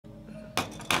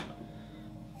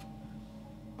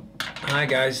Hi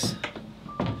guys.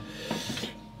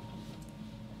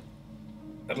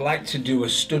 I'd like to do a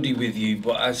study with you,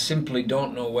 but I simply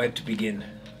don't know where to begin.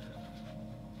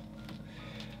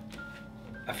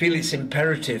 I feel it's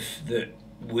imperative that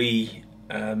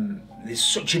there's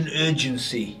such an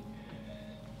urgency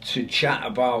to chat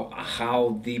about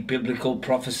how the biblical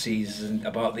prophecies and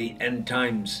about the end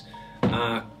times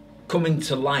are coming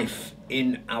to life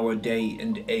in our day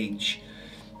and age.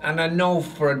 And I know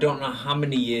for I don't know how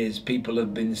many years people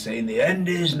have been saying the end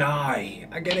is nigh.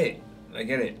 I get it.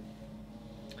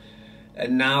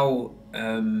 And now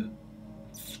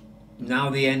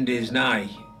the end is nigh.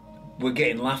 We're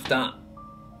getting laughed at.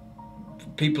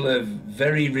 People are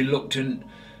very reluctant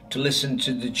to listen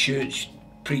to the church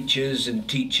preachers and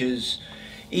teachers,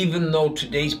 even though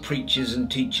today's preachers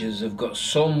and teachers have got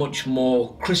so much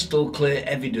more crystal clear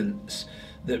evidence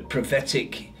that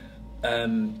prophetic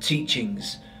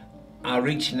teachings are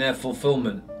reaching their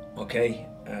fulfillment. Okay,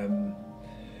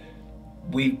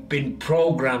 we've been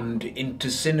programmed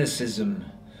into cynicism.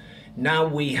 Now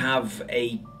we have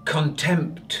a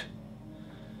contempt.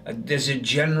 There's a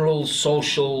general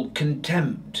social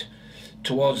contempt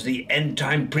towards the end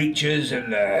time preachers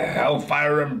and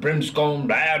hellfire and brimstone,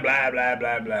 blah blah blah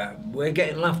blah blah. We're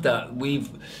getting laughed at.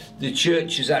 The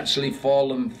church has actually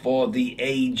fallen for the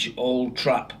age-old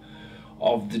trap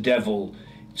of the devil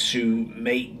to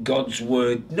make God's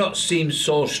word not seem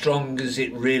so strong as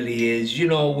it really is. You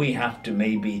know, we have to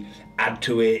maybe add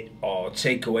to it or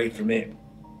take away from it.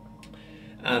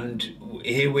 And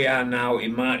here we are now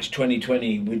in March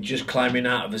 2020, we're just climbing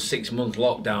out of a 6-month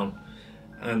lockdown.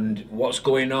 And what's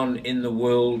going on in the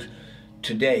world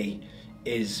today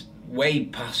is way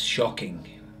past shocking.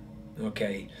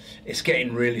 Okay, it's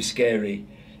getting really scary.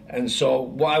 And so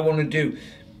what I want to do,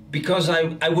 because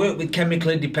I work with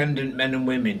chemically dependent men and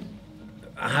women,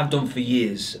 I have done for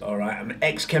years, all right. I'm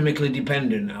ex-chemically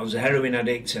dependent. I was a heroin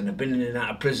addict and I've been in and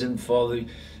out of prison for the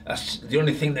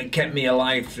only thing that kept me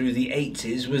alive through the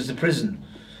 80s was the prison.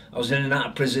 I was in and out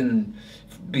of prison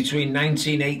between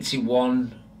 1982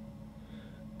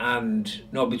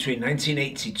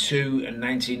 and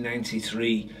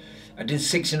 1993. I did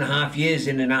 6.5 years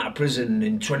in and out of prison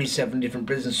in 27 different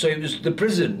prisons. So it was the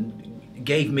prison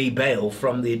gave me bail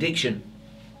from the addiction.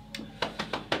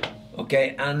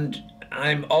 Okay, and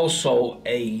I'm also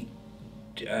a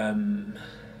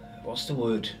what's the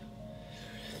word?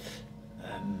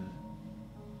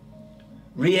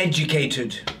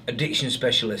 Re-educated addiction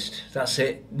specialist. That's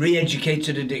it.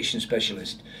 Re-educated addiction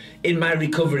specialist. In my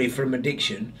recovery from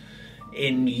addiction,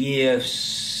 in year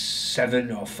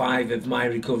 7 or 5 of my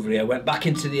recovery, I went back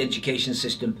into the education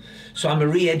system. So I'm a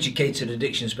re-educated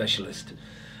addiction specialist.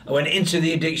 I went into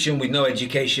the addiction with no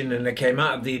education, and I came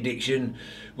out of the addiction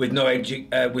with no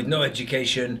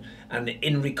education. And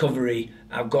in recovery,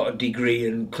 I've got a degree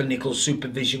in clinical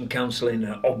supervision counselling,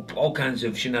 and all kinds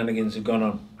of shenanigans have gone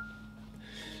on.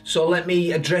 So let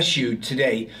me address you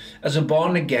today as a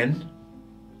born again.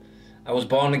 I was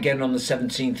born again on the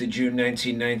 17th of June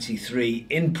 1993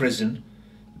 in prison,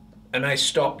 and I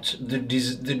stopped the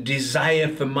desire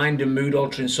for mind and mood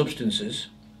altering substances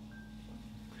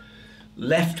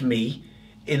left me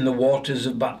in the waters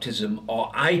of baptism,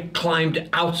 or I climbed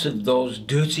out of those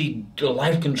dirty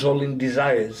life controlling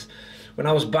desires when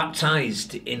I was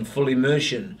baptized in full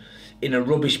immersion in a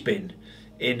rubbish bin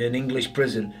in an English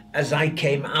prison. As I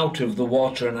came out of the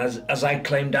water and as I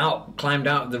climbed out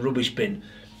of the rubbish bin,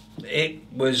 it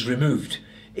was removed.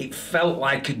 It felt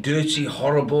like a dirty,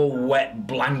 horrible, wet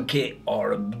blanket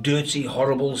or a dirty,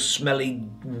 horrible, smelly,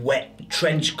 wet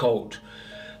trench coat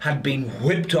had been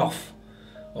whipped off,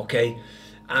 okay?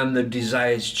 And the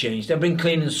desires changed. I've been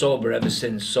clean and sober ever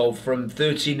since. So from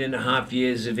 13.5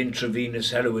 years of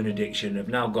intravenous heroin addiction, I've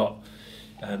now got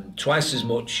twice as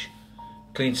much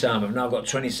clean time. I've now got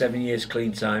 27 years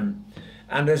clean time.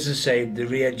 And as I say, the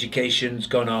re-education's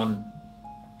gone on.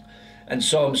 And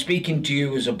so I'm speaking to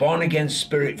you as a born-again,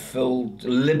 spirit-filled,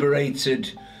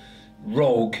 liberated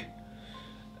rogue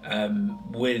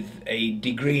with a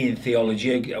degree in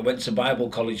theology. I went to Bible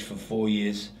college for 4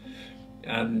 years.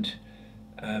 And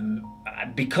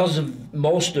because of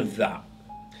most of that,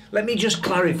 let me just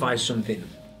clarify something.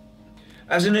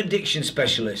 As an addiction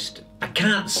specialist, I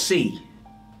can't see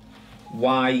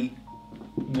why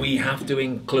we have to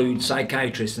include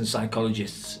psychiatrists and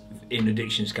psychologists in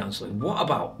addictions counselling.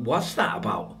 What's that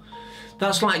about?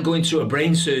 That's like going to a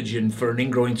brain surgeon for an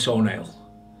ingrowing toenail.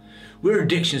 We're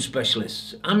addiction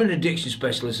specialists. I'm an addiction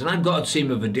specialist, and I've got a team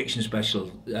of addiction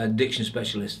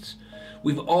specialists.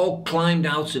 We've all climbed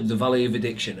out of the valley of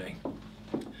addiction, eh?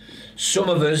 Some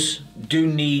of us do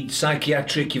need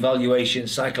psychiatric evaluation,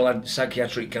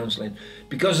 psychiatric counselling.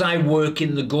 Because I work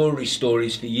in the gory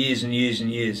stories for years and years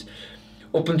and years,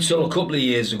 up until a couple of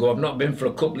years ago, I've not been for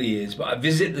a couple of years, but I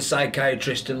visit the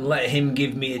psychiatrist and let him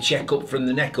give me a checkup from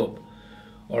the neck up.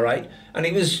 All right, and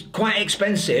it was quite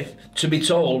expensive to be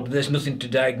told there's nothing to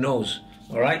diagnose.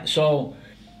 All right, so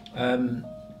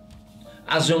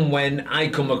as and when I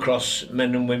come across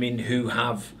men and women who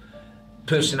have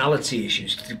personality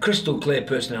issues, crystal clear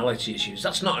personality issues,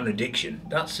 that's not an addiction,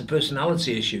 that's a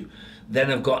personality issue, then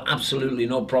I've got absolutely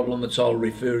no problem at all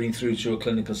referring through to a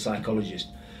clinical psychologist.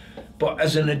 But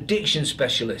as an addiction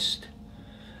specialist,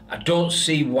 I don't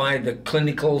see why the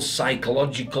clinical,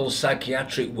 psychological,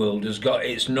 psychiatric world has got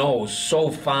its nose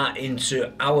so far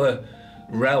into our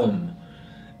realm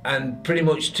and pretty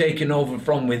much taken over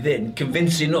from within,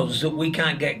 convincing us that we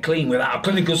can't get clean without a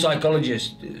clinical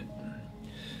psychologist.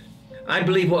 I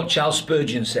believe what Charles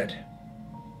Spurgeon said.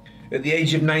 At the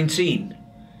age of 19,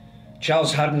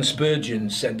 Charles Haddon Spurgeon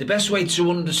said, the best way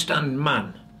to understand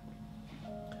man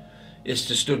is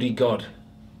to study God.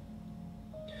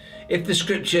 If the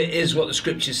scripture is what the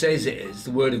scripture says it is,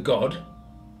 the word of God,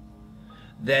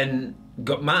 then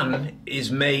man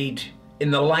is made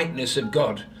in the likeness of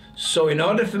God. So in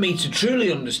order for me to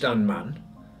truly understand man,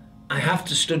 I have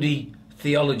to study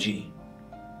theology.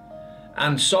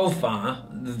 And so far,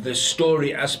 the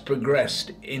story has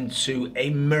progressed into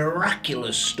a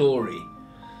miraculous story.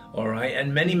 All right,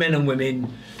 and many men and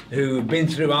women who have been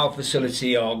through our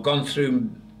facility or gone through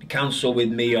counsel with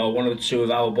me, or one or two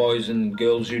of our boys and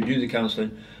girls who do the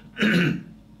counselling,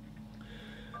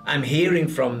 I'm hearing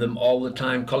from them all the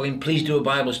time, Colin, please do a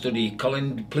Bible study.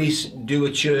 Colin, please do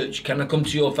a church. Can I come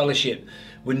to your fellowship?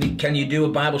 Can you do a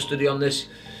Bible study on this?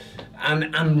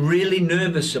 And I'm really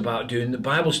nervous about doing the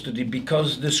Bible study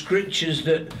because the scriptures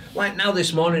that, like now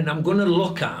this morning, I'm going to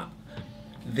look at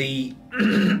the,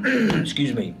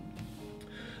 excuse me,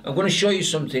 I'm going to show you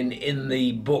something in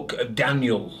the book of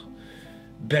Daniel,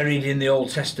 buried in the Old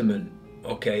Testament,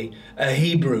 okay? A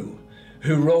Hebrew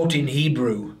who wrote in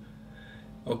Hebrew,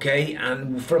 okay?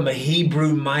 And from a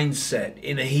Hebrew mindset,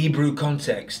 in a Hebrew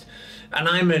context. And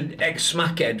I'm an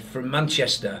ex-smackhead from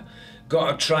Manchester,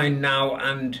 got to try now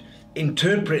and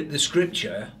interpret the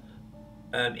scripture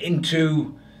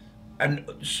into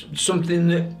something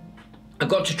that I've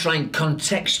got to try and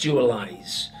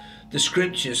contextualize the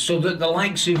scriptures so that the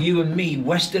likes of you and me,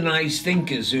 westernized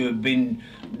thinkers who have been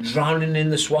drowning in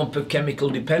the swamp of chemical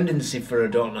dependency for I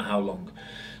don't know how long,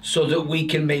 so that we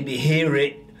can maybe hear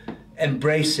it,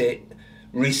 embrace it,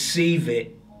 receive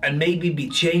it, and maybe be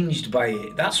changed by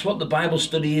it. That's what the Bible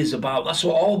study is about. That's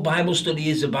what all Bible study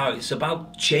is about. It's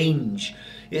about change.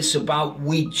 It's about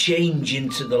we change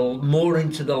more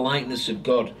into the likeness of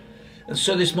God. And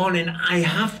so this morning I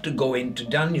have to go into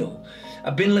Daniel.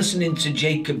 I've been listening to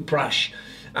Jacob Prasch,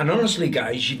 and honestly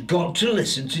guys, you've got to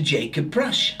listen to Jacob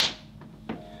Prasch.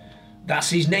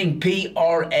 That's his name, P-R-A-S-C-H,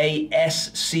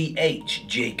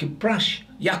 Jacob Prasch,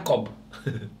 Jacob.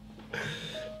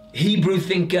 Hebrew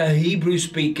thinker, Hebrew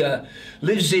speaker,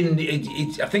 lives in,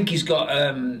 I think he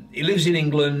lives in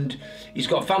England, he's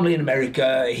got family in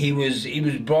America, he was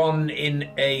born in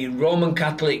a Roman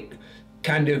Catholic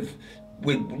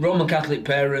with Roman Catholic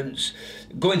parents,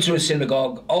 going to a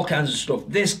synagogue, all kinds of stuff.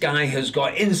 This guy has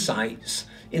got insights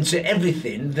into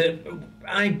everything that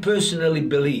I personally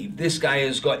believe. This guy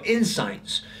has got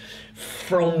insights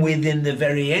from within the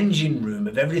very engine room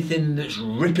of everything that's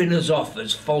ripping us off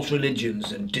as false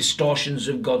religions and distortions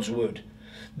of God's word.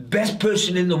 Best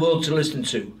person in the world to listen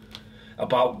to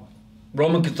about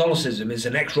Roman Catholicism is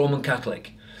an ex-Roman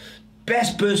Catholic.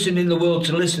 Best person in the world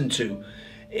to listen to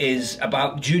is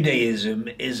about Judaism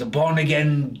is a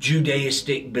born-again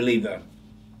Judaistic believer.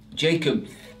 Jacob,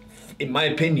 in my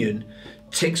opinion,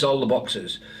 ticks all the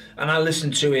boxes. And I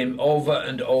listen to him over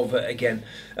and over again.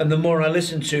 And the more I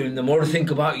listen to him, the more I think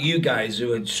about you guys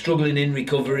who are struggling in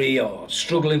recovery or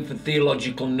struggling for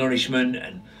theological nourishment.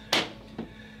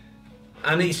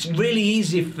 And it's really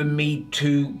easy for me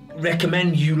to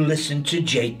recommend you listen to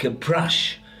Jacob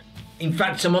Prasch. In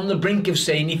fact, I'm on the brink of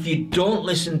saying if you don't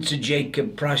listen to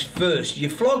Jacob Prasch first,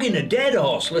 you're flogging a dead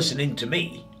horse listening to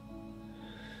me.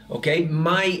 Okay,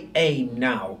 my aim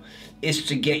now is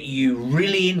to get you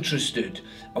really interested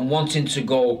and wanting to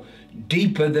go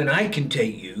deeper than I can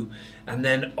take you, and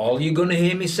then all you're going to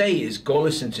hear me say is go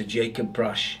listen to Jacob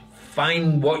Prasch.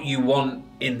 Find what you want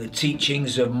in the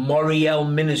teachings of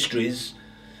Moriel Ministries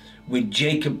with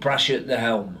Jacob Prasch at the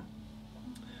helm.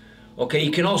 Okay,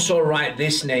 you can also write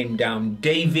this name down,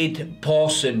 David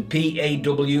Pawson,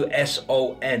 P-A-W-S-O-N.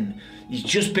 He's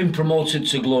just been promoted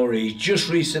to glory. He's just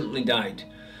recently died.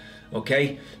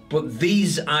 Okay, But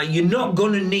these are, you're not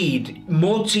going to need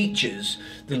more teachers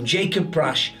than Jacob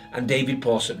Prasch and David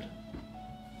Pawson.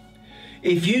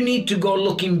 If you need to go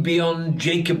looking beyond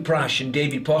Jacob Prasch and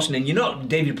David Pawson, and you're not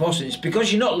David Pawson, it's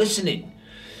because you're not listening.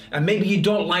 And maybe you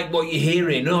don't like what you're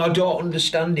hearing. No, I don't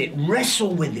understand it.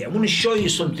 Wrestle with it. I want to show you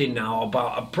something now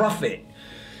about a prophet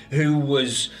who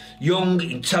was young,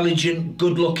 intelligent,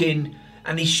 good looking,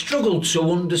 and he struggled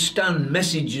to understand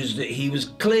messages that he was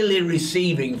clearly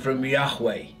receiving from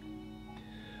Yahweh.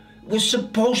 We're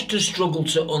supposed to struggle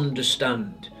to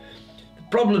understand. The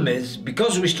problem is,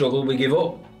 because we struggle, we give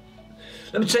up.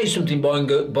 Let me tell you something,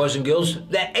 boys and girls.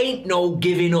 There ain't no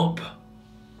giving up.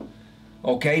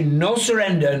 Okay? No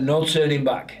surrender, no turning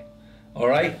back. All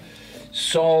right?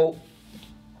 So,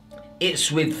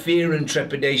 it's with fear and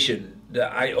trepidation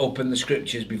that I open the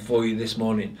scriptures before you this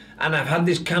morning. And I've had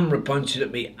this camera pointed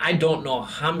at me, I don't know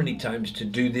how many times, to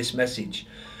do this message.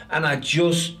 And I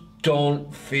just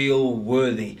don't feel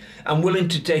worthy. I'm willing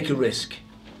to take a risk.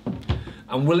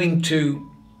 I'm willing to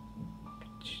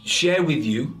share with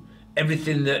you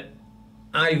everything that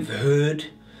I've heard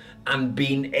and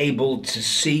been able to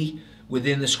see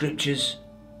within the scriptures.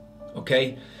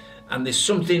 Okay? And there's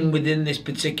something within this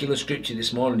particular scripture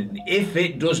this morning. If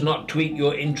it does not tweak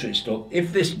your interest, or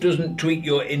if this doesn't tweak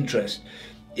your interest,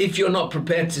 if you're not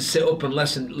prepared to sit up and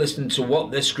listen to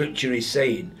what the scripture is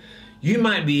saying, you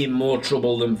might be in more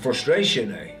trouble than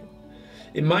frustration, eh?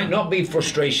 It might not be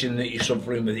frustration that you're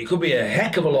suffering with. It could be a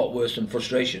heck of a lot worse than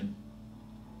frustration.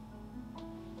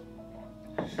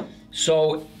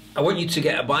 So I want you to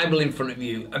get a Bible in front of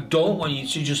you. I don't want you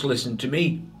to just listen to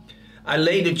me. I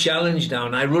laid a challenge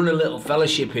down. I run a little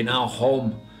fellowship in our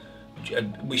home,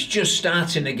 which is just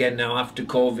starting again now after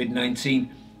COVID-19.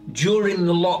 During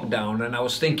the lockdown, and I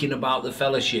was thinking about the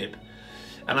fellowship,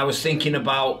 and I was thinking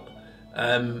about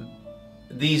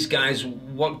these guys,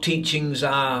 what teachings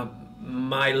are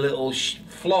my little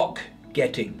flock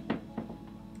getting?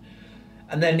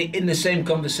 And then in the same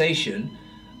conversation,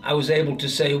 I was able to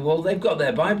say, well, they've got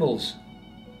their Bibles.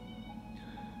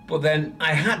 But then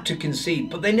I had to concede,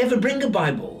 but they never bring a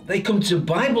Bible. They come to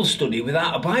Bible study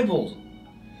without a Bible.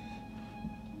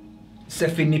 C'est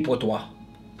fini pour toi.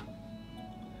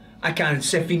 I can't,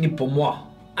 c'est fini pour moi.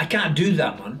 I can't do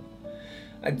that, man.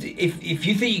 If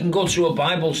you think you can go through a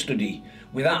Bible study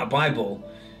without a Bible,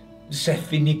 c'est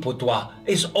fini pour toi.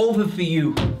 It's over for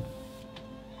you.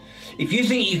 If you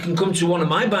think you can come to one of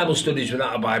my Bible studies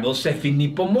without a Bible, c'est fini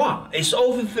pour moi. It's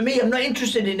over for me. I'm not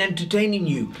interested in entertaining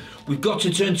you. We've got to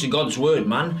turn to God's word,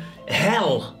 man.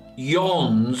 Hell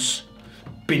yawns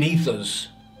beneath us.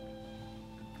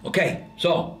 Okay,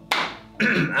 so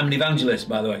I'm an evangelist,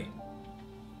 by the way.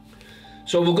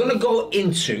 So we're going to go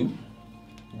into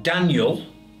Daniel,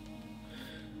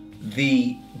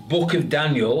 the book of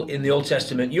Daniel in the Old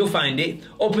Testament. You'll find it.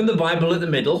 Open the Bible at the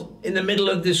middle. In the middle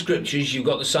of the scriptures, you've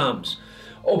got the Psalms.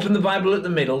 Open the Bible at the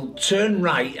middle, turn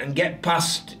right and get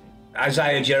past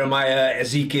Isaiah, Jeremiah,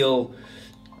 Ezekiel,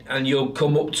 and you'll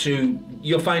come up to,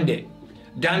 you'll find it.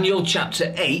 Daniel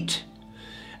chapter 8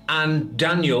 and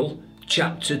Daniel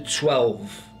chapter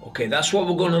 12. Okay, that's what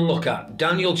we're going to look at.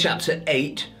 Daniel chapter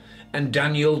 8 and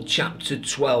Daniel chapter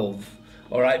 12.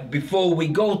 All right, before we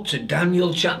go to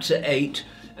Daniel chapter 8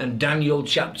 and Daniel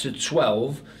chapter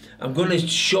 12, I'm going to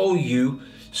show you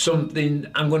something.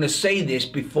 I'm going to say this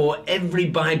before every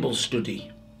Bible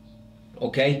study.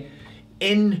 Okay,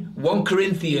 in 1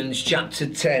 Corinthians chapter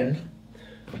 10,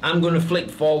 I'm going to flick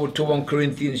forward to 1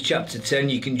 Corinthians chapter 10.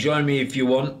 You can join me if you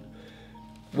want.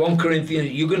 1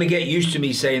 Corinthians, you're going to get used to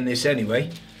me saying this anyway.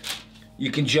 You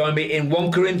can join me in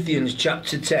 1 Corinthians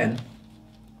chapter 10.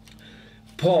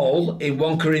 Paul, in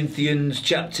 1 Corinthians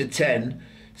chapter 10,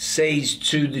 says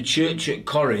to the church at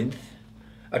Corinth,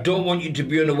 I don't want you to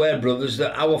be unaware, brothers,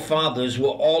 that our fathers were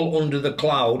all under the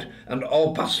cloud and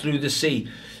all passed through the sea.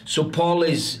 So Paul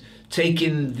is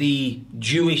taking the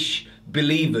Jewish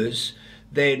believers,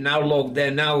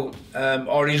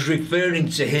 or he's referring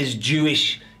to his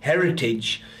Jewish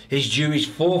heritage, his Jewish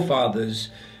forefathers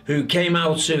who came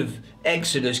out of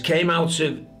Exodus, came out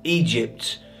of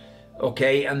Egypt,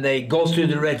 okay, and they go through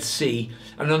the Red Sea,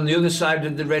 and on the other side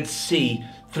of the Red Sea,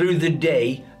 through the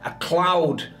day, a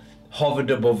cloud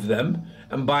hovered above them,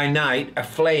 and by night, a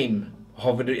flame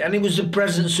hovered, and it was the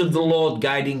presence of the Lord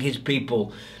guiding his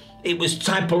people. It was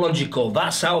typological.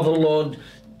 That's how the Lord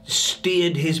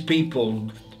steered his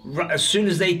people. As soon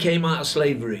as they came out of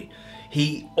slavery,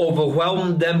 he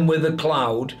overwhelmed them with a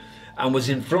cloud and was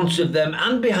in front of them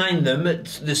and behind them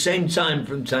at the same time,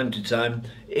 from time to time,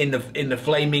 in the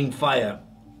flaming fire.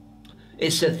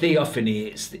 It's a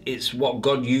theophany. It's what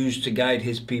God used to guide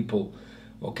his people.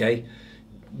 Okay,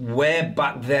 where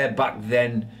back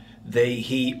then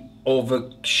he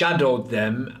overshadowed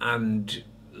them and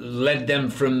led them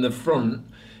from the front.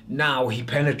 Now he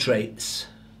penetrates.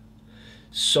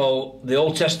 So the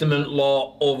Old Testament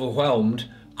law overwhelmed,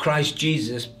 Christ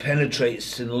Jesus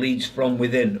penetrates and leads from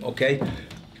within, okay?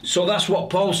 So that's what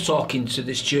Paul's talking to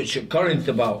this church at Corinth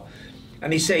about.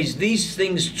 And he says these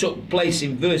things took place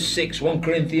in verse 6, 1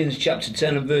 Corinthians chapter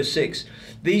 10 and verse 6.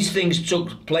 These things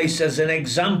took place as an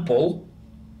example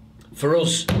for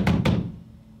us,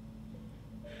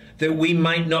 that we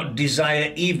might not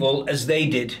desire evil as they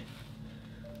did.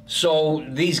 So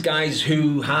these guys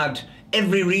who had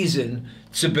every reason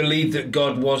to believe that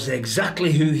God was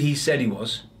exactly who he said he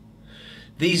was,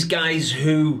 these guys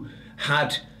who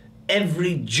had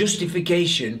every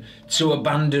justification to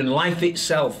abandon life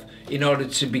itself in order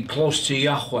to be close to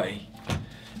Yahweh,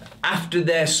 after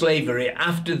their slavery,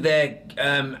 after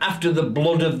the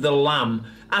blood of the Lamb,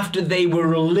 after they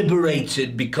were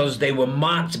liberated because they were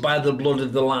marked by the blood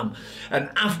of the Lamb, and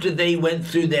after they went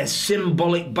through their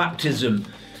symbolic baptism,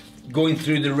 going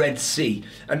through the Red Sea,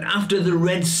 and after the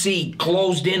Red Sea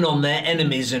closed in on their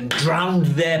enemies and drowned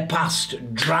their past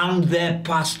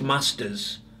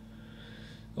masters.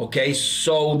 Okay,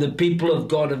 so the people of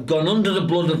God have gone under the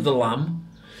blood of the Lamb.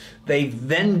 They've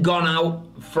then gone out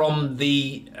from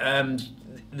the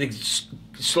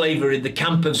slavery, the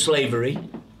camp of slavery.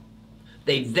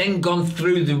 They've then gone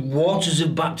through the waters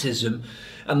of baptism,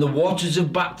 and the waters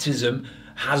of baptism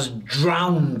has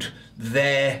drowned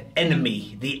their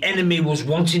enemy. The enemy was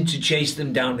wanting to chase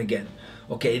them down again.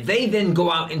 Okay, they then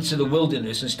go out into the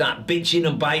wilderness and start bitching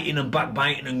and biting and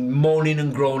backbiting and moaning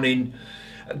and groaning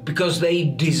because they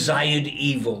desired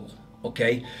evil.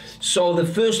 Okay, so the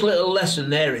first little lesson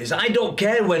there is, I don't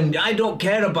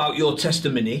care about your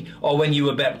testimony or when you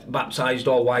were baptized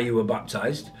or why you were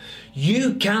baptized.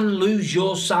 You can lose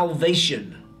your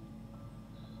salvation.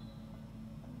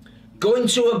 Going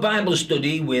to a Bible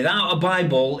study without a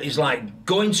Bible is like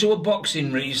going to a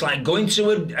boxing ring. It's like going to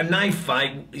a knife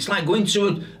fight. It's like going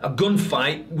to a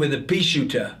gunfight with a pea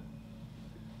shooter.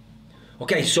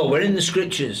 Okay, so we're in the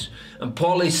scriptures, and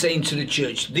Paul is saying to the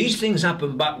church, these things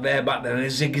happened back then,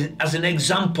 as an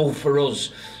example for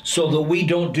us, so that we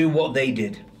don't do what they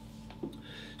did.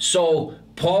 So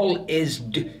Paul is,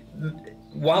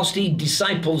 whilst he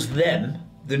disciples them,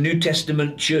 the New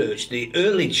Testament church, the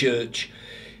early church,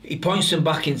 he points them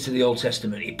back into the Old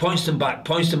Testament. He points them back,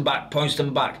 points them back, points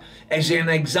them back as an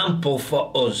example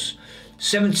for us.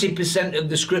 70% of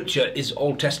the scripture is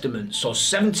Old Testament. So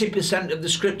 70% of the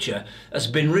scripture has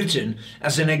been written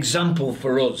as an example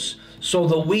for us, so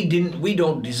that we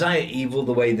don't desire evil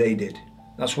the way they did.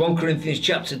 That's 1 Corinthians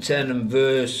chapter 10 and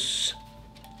verse...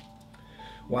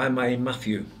 Why am I in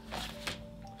Matthew?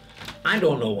 I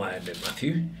don't know why I'm in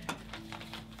Matthew.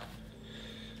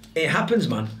 It happens,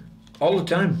 man. All the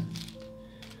time.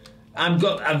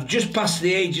 I've just passed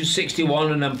the age of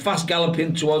 61 and I'm fast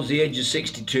galloping towards the age of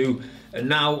 62, and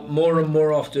now more and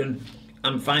more often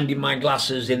I'm finding my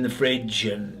glasses in the fridge,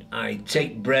 and I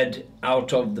take bread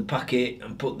out of the packet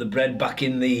and put the bread back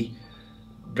in the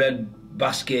bread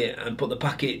basket and put the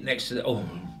packet next to the... Oh,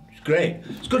 it's great.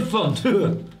 It's good fun.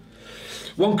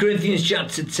 1 Corinthians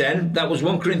chapter 10. That was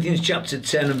 1 Corinthians chapter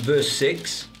 10 and verse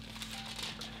 6.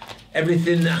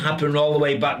 Everything that happened all the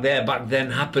way back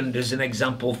then happened as an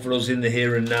example for us in the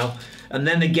here and now. And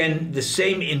then again, the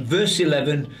same in verse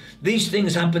 11. These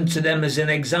things happened to them as an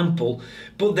example,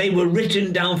 but they were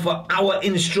written down for our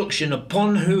instruction,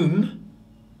 upon whom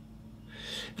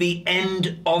the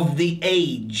end of the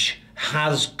age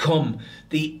has come.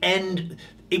 The end,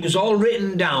 it was all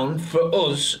written down for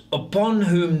us, upon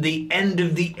whom the end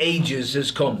of the ages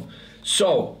has come.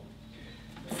 So,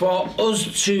 for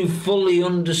us to fully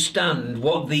understand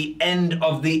what the end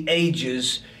of the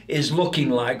ages is looking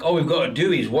like, all we've got to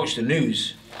do is watch the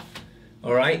news.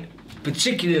 All right?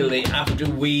 Particularly after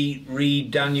we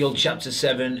read Daniel chapter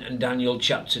 7 and Daniel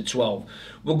chapter 12.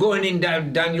 We're going in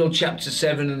Daniel chapter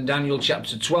 7 and Daniel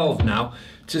chapter 12 now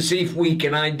to see if we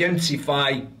can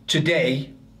identify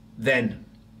today, then.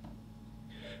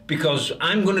 Because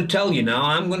I'm going to tell you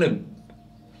now,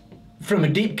 from a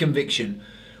deep conviction,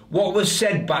 what was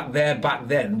said back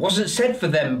then wasn't said for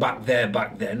them back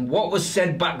then. What was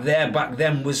said back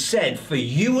then was said for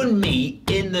you and me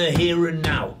in the here and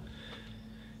now.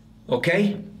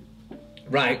 Okay?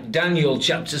 Right, Daniel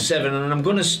chapter 7, and I'm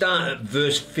going to start at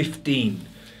verse 15.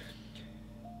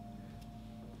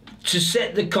 To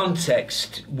set the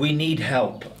context, we need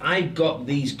help. I've got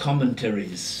these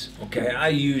commentaries. Okay, I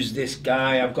use this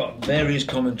guy. I've got various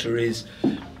commentaries.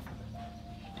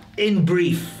 In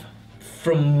brief,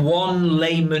 from one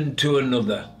layman to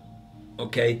another.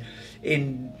 Okay,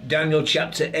 in Daniel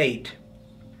chapter 8,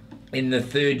 in the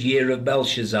 3rd year of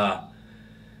Belshazzar,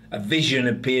 a vision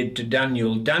appeared to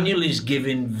Daniel. Daniel is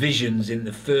given visions in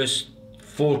the first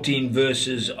 14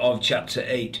 verses of chapter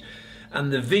 8.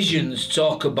 And the visions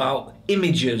talk about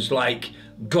images like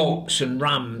goats and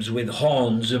rams with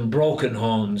horns and broken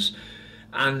horns.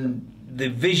 And the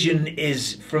vision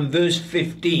is from verse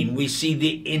 15, we see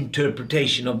the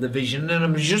interpretation of the vision. And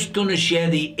I'm just going to share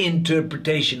the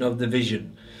interpretation of the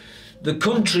vision. The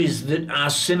countries that are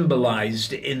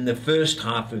symbolized in the first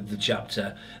half of the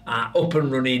chapter are up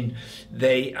and running.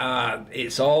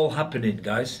 It's all happening,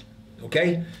 guys.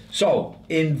 Okay? So,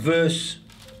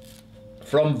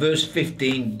 from verse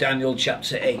 15, Daniel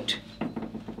chapter 8.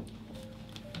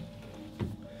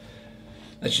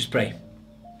 Let's just pray.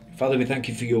 Father, we thank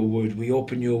you for your word. We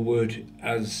open your word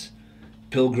as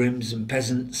pilgrims and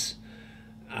peasants,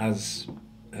 as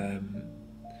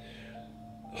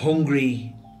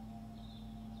hungry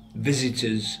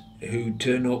visitors who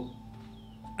turn up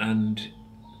and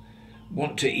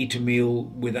want to eat a meal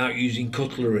without using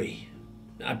cutlery.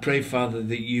 I pray, Father,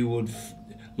 that you would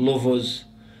love us,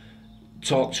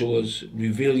 talk to us,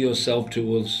 reveal yourself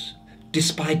to us,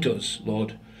 despite us,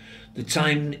 Lord. The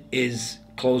time is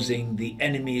closing, the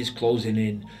enemy is closing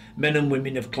in. Men and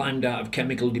women have climbed out of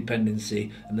chemical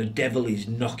dependency and the devil is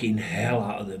knocking hell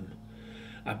out of them.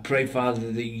 I pray,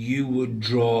 Father, that you would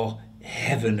draw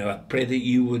heaven. I pray that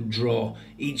you would draw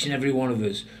each and every one of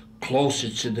us closer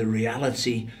to the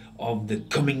reality of the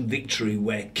coming victory,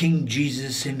 where King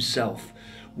Jesus himself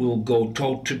will go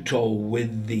toe to toe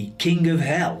with the king of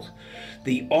hell,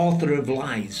 the author of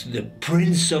lies, the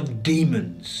prince of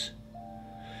demons,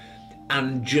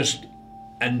 and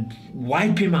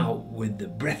wipe him out with the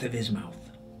breath of his mouth.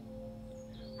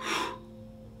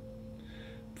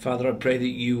 Father, I pray that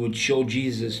you would show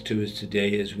Jesus to us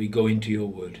today as we go into your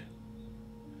word,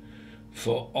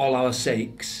 for all our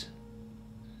sakes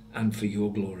and for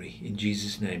your glory. In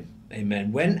Jesus' name,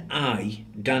 amen. When I,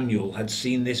 Daniel, had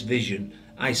seen this vision,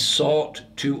 I sought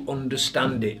to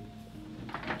understand it.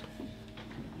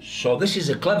 So this is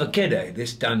a clever kid,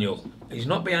 this Daniel. He's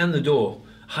not behind the door,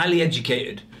 highly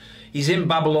educated. He's in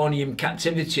Babylonian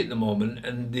captivity at the moment,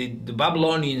 and the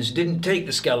Babylonians didn't take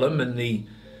the skeleton, and they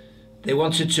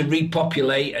wanted to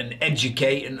repopulate and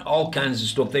educate and all kinds of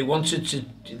stuff. They wanted to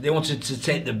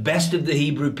take the best of the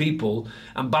Hebrew people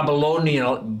and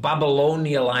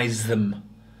Babylonialize them,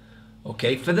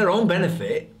 okay, for their own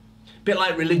benefit, a bit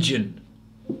like religion,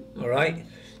 all right?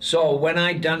 So when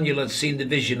I, Daniel, had seen the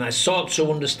vision, I sought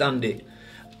to understand it,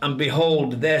 and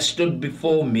behold, there stood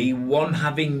before me one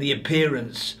having the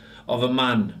appearance of a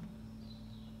man.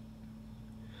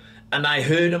 And I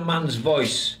heard a man's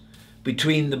voice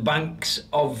between the banks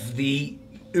of the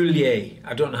Ulai.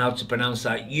 I don't know how to pronounce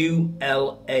that.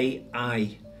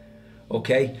 U-L-A-I.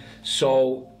 Okay?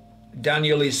 So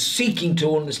Daniel is seeking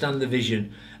to understand the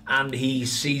vision, and he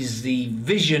sees the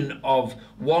vision of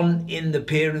one in the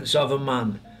appearance of a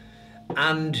man.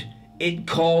 And it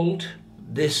called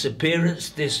this appearance,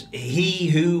 this he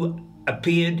who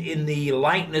appeared in the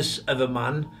likeness of a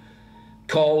man,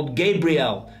 called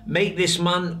Gabriel. Make this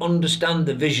man understand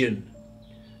the vision.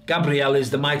 Gabriel is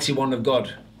the mighty one of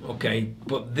God, okay?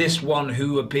 But this one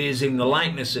who appears in the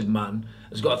likeness of man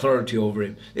has got authority over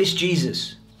him. It's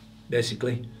Jesus,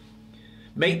 basically.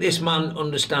 Make this man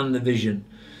understand the vision.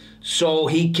 So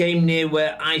he came near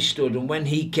where I stood, and when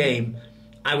he came,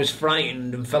 I was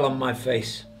frightened and fell on my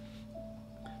face.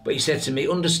 But he said to me,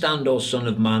 understand, O son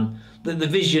of man, that the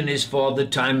vision is for the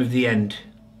time of the end.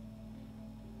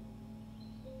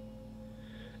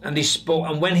 And he spoke,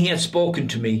 and when he had spoken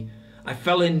to me, I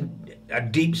fell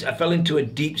into a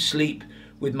deep sleep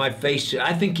with my face to.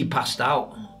 I think he passed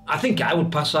out. I think I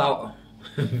would pass out.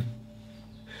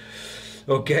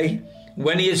 Okay?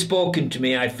 When he had spoken to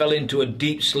me, I fell into a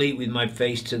deep sleep with my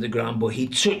face to the ground, but he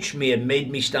touched me and made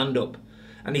me stand up.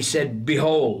 And he said,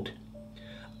 behold,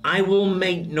 I will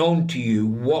make known to you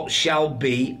what shall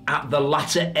be at the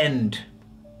latter end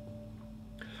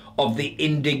of the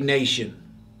indignation.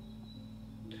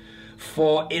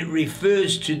 For it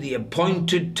refers to the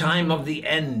appointed time of the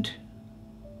end.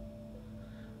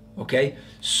 Okay,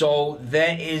 so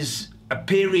there is a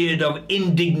period of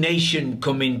indignation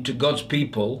coming to God's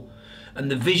people, and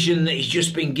the vision that has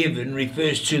just been given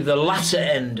refers to the latter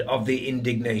end of the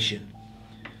indignation.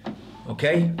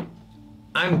 Okay,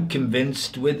 I'm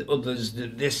convinced with others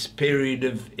that this period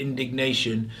of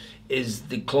indignation is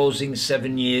the closing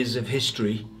 7 years of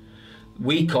history.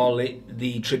 We call it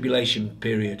the tribulation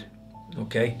period.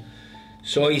 Okay,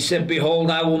 so he said, behold,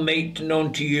 I will make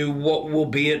known to you what will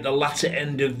be at the latter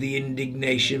end of the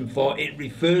indignation, for it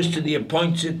refers to the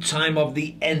appointed time of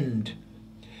the end.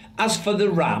 As for the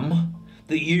ram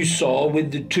that you saw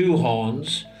with the two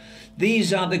horns,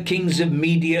 these are the kings of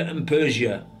Media and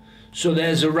Persia. So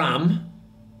there's a ram,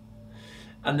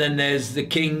 and then there's the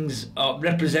kings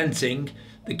representing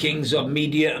the kings of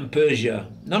Media and Persia.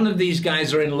 None of these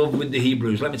guys are in love with the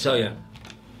Hebrews, let me tell you.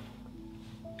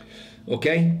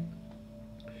 Okay?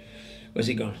 Where's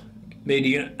it gone?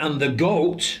 Media. And the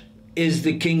goat is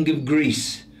the king of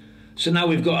Greece. So now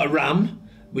we've got a ram,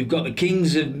 we've got the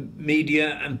kings of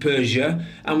Media and Persia,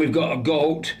 and we've got a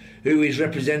goat who is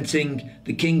representing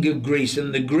the king of Greece.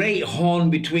 And the great horn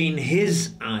between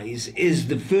his eyes is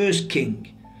the first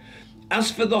king. As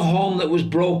for the horn that was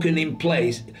broken in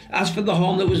place, as for the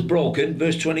horn that was broken,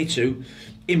 verse 22,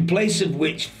 in place of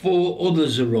which 4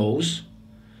 others arose,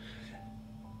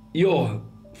 your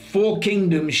 4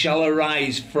 kingdoms shall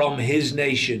arise from his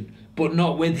nation, but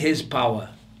not with his power.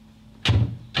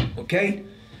 Okay?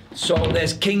 So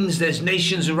there's kings, there's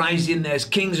nations arising, there's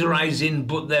kings arising,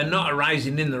 but they're not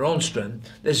arising in their own strength.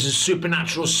 There's a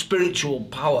supernatural spiritual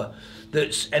power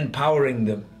that's empowering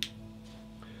them.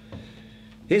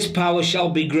 His power shall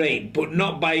be great, but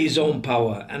not by his own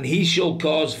power, and he shall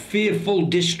cause fearful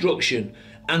destruction,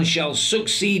 and shall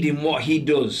succeed in what he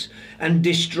does, and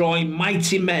destroy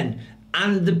mighty men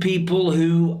and the people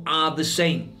who are the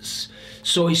saints.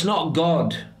 So it's not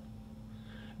God.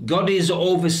 God is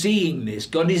overseeing this.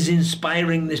 God is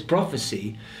inspiring this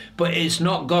prophecy, but it's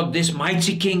not God, this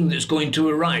mighty king that's going to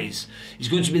arise. He's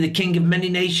going to be the king of many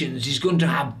nations. He's going to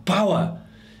have power,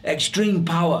 extreme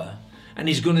power. And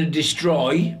he's going to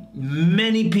destroy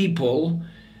many people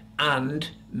and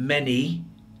many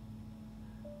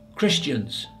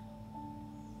Christians.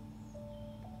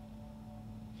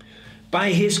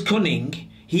 By his cunning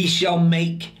he shall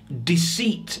make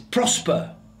deceit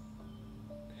prosper.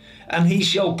 And he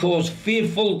shall cause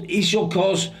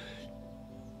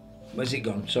where's it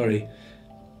gone? Sorry.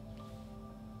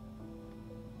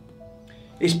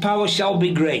 His power shall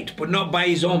be great, but not by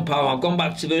his own power. I've gone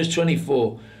back to verse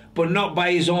 24. But not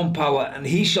by his own power, and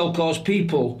he shall cause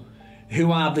people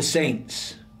who are the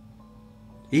saints.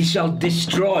 He shall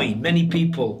destroy many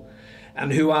people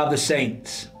and who are the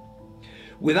saints.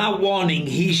 Without warning,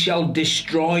 he shall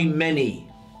destroy many.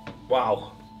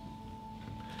 Wow.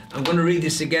 I'm going to read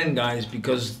this again, guys,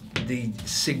 because the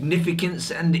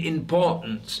significance and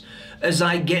importance, as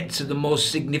I get to the most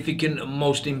significant and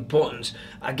most important,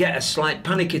 I get a slight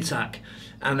panic attack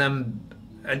and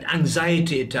an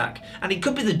anxiety attack, and it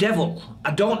could be the devil. I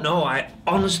don't know. I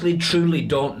honestly, truly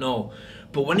don't know.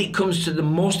 But when it comes to the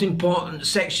most important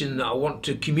section that I want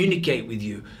to communicate with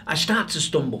you, I start to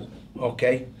stumble.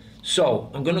 Okay, so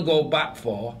I'm going to go back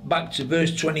to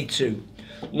verse 22.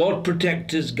 Lord,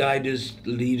 protect us, guide us,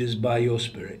 lead us by your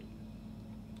Spirit.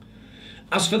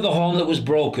 As for the horn that was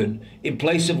broken, in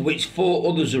place of which 4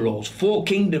 others arose, 4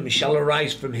 kingdoms shall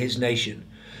arise from his nation,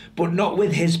 but not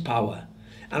with his power.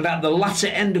 And at the latter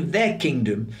end of their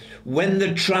kingdom, when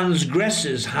the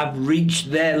transgressors have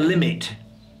reached their limit,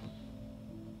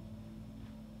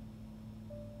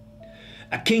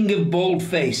 a king of bold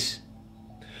face,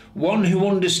 one who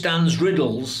understands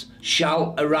riddles,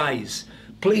 shall arise.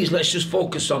 Please, let's just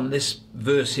focus on this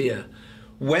verse here.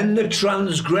 When the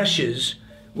transgressors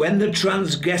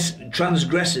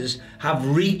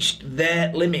have reached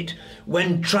their limit,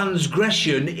 when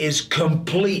transgression is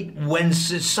complete, when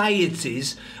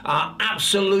societies are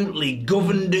absolutely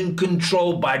governed and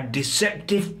controlled by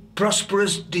deceptive,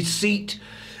 prosperous deceit,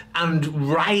 and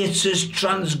riotous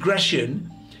transgression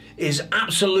is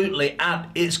absolutely at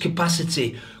its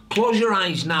capacity. Close your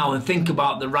eyes now and think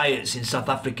about the riots in South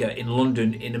Africa, in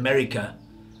London, in America.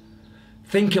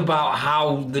 Think about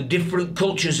how the different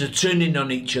cultures are turning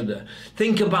on each other.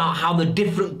 Think about how the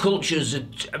different cultures are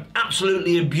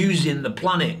absolutely abusing the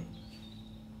planet.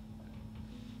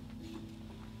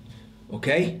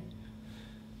 Okay?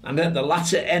 And at the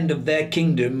latter end of their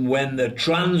kingdom, when the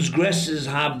transgressors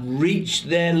have reached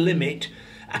their limit,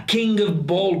 a king of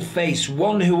bold face,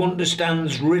 one who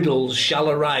understands riddles, shall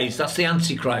arise. That's the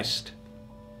Antichrist.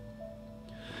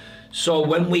 So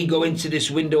when we go into this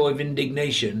window of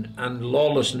indignation and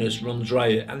lawlessness runs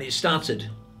riot, and it started,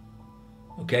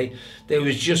 okay, there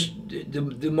was just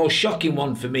the most shocking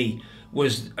one for me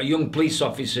was a young police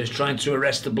officer trying to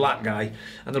arrest a black guy,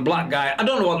 and the black guy, I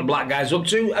don't know what the black guy's up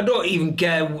to. I don't even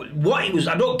care what he was.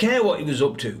 I don't care what he was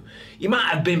up to. He might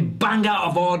have been bang out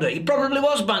of order. He probably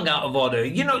was bang out of order.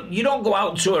 You know, you don't go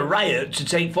out to a riot to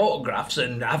take photographs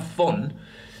and have fun.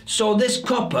 So this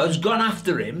copper's gone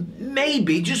after him,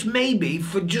 maybe, just maybe,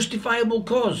 for justifiable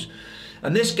cause.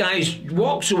 And this guy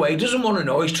walks away, doesn't want to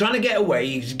know, he's trying to get away,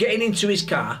 he's getting into his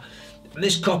car, and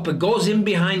this copper goes in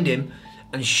behind him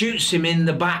and shoots him in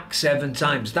the back 7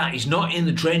 times. That is not in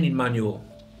the training manual.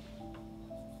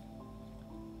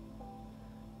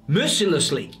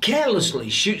 Mercilessly, carelessly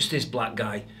shoots this black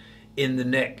guy in the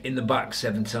neck, in the back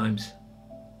 7 times.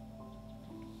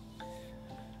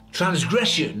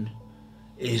 Transgression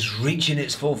is reaching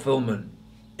its fulfillment.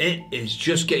 It is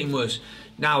just getting worse.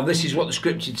 Now, this is what the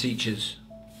scripture teaches.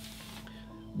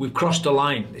 We've crossed a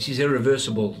line. This is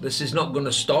irreversible. This is not going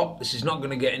to stop. This is not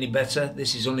going to get any better.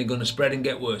 This is only going to spread and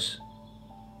get worse.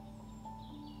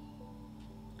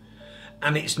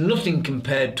 And it's nothing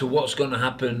compared to what's going to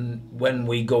happen when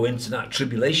we go into that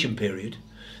tribulation period.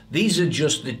 These are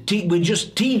just we're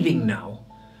just teething now.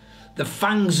 The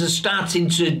fangs are starting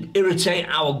to irritate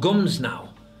our gums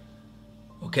now.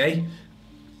 Okay?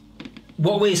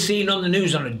 What we're seeing on the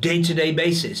news on a day-to-day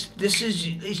basis,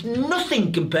 it's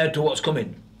nothing compared to what's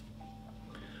coming.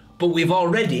 But we've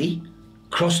already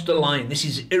crossed the line. This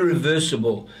is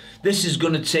irreversible. This is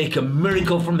going to take a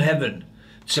miracle from heaven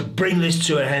to bring this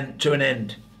to an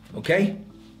end. Okay?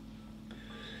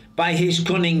 By his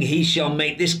cunning he shall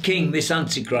make this king, this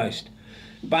Antichrist,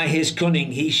 by his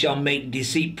cunning he shall make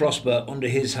deceit prosper under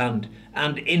his hand,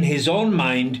 and in his own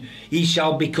mind he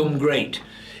shall become great.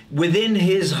 Within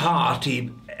his heart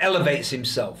he elevates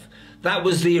himself. That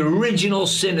was the original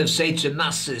sin of Satan.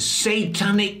 That's the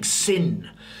satanic sin.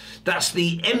 That's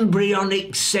the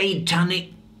embryonic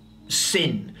satanic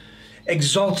sin.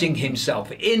 Exalting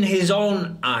himself. In his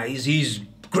own eyes he's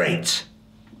great.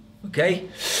 Okay?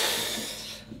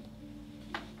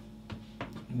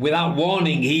 Without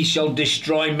warning he shall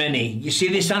destroy many. You see,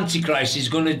 this Antichrist is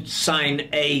going to sign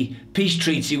a peace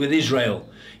treaty with Israel.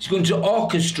 He's going to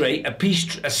orchestrate a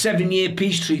 7-year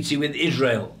peace treaty with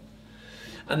Israel.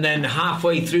 And then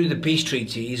halfway through the peace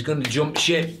treaty, he's going to jump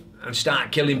ship and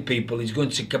start killing people. He's going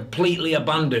to completely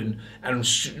abandon and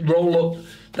roll up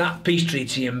that peace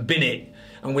treaty and bin it.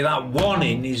 And without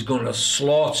warning, he's going to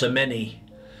slaughter many.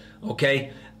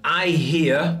 Okay? I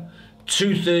hear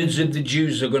 2/3 of the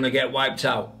Jews are going to get wiped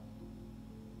out.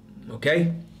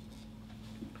 Okay?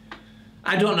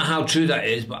 I don't know how true that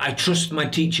is, but I trust my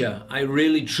teacher. I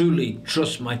really, truly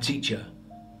trust my teacher.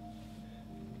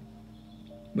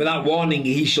 Without warning,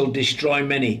 he shall destroy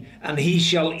many, and he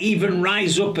shall even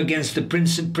rise up against the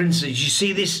prince of princes. You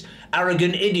see this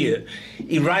arrogant idiot?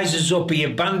 He rises up, he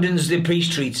abandons the peace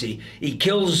treaty, he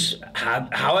kills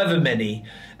however many,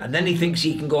 and then he thinks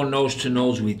he can go nose to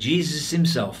nose with Jesus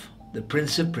himself, the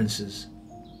Prince of Princes.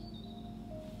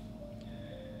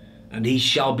 And he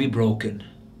shall be broken.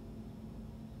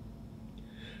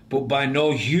 But by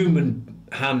no human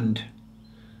hand.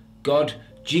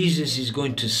 Jesus is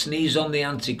going to sneeze on the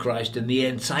Antichrist, and the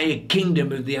entire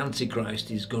kingdom of the Antichrist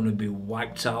is going to be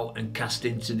wiped out and cast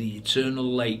into the eternal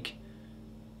lake.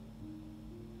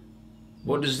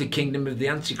 What does the kingdom of the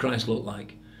Antichrist look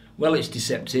like? Well, it's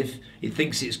deceptive. It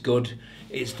thinks it's good.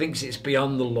 It thinks it's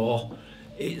beyond the law.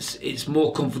 It's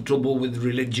more comfortable with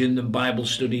religion than Bible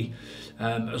study.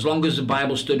 As long as the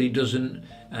Bible study doesn't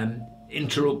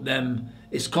interrupt them.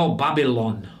 It's called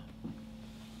Babylon.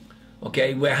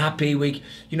 Okay, we're happy.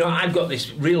 You know, I've got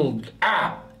this real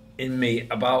in me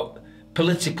about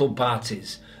political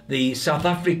parties. The South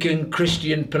African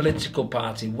Christian political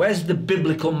party. Where's the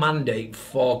biblical mandate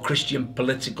for Christian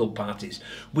political parties?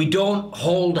 We don't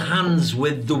hold hands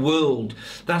with the world.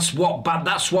 That's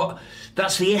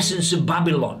the essence of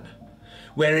Babylon,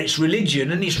 where it's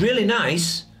religion and it's really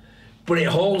nice, but it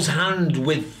holds hand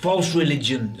with false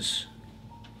religions.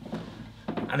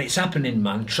 And it's happening,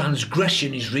 man.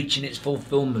 Transgression is reaching its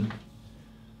fulfillment.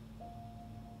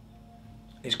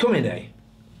 It's coming, eh?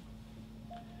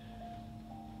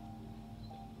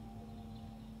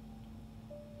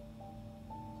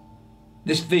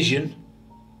 This vision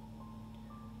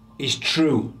is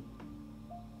true.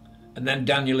 And then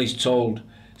Daniel is told,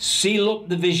 seal up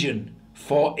the vision,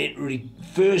 for it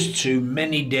refers to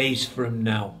many days from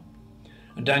now.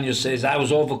 And Daniel says, I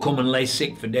was overcome and lay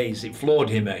sick for days. It floored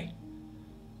him, eh?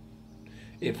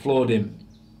 It floored him.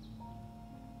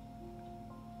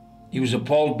 He was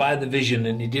appalled by the vision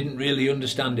and he didn't really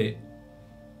understand it.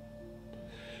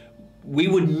 We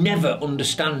would never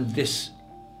understand this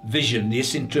vision,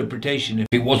 this interpretation, if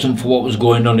it wasn't for what was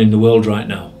going on in the world right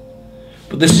now.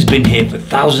 But this has been here for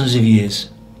thousands of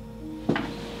years.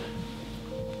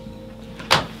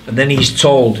 And then he's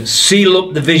told, seal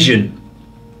up the vision,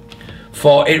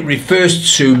 for it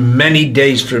refers to many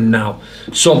days from now.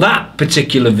 So that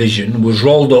particular vision was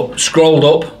rolled up, scrolled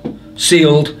up,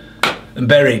 sealed and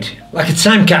buried, like a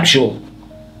time capsule.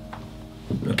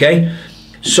 Okay?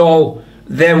 So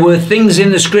there were things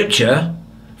in the scripture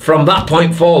from that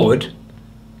point forward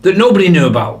that nobody knew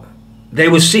about. They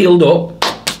were sealed up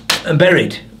and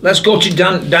buried. Let's go to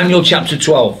Daniel chapter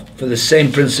 12 for the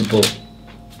same principle.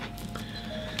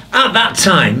 At that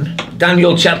time,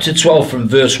 Daniel chapter 12 from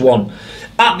verse 1.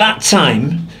 At that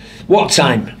time, what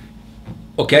time?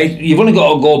 Okay, you've only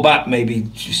got to go back maybe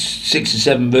 6 or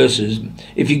 7 verses.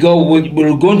 If you go,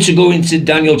 we're going to go into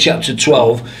Daniel chapter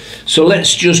 12. So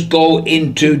let's just go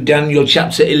into Daniel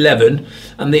chapter 11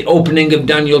 and the opening of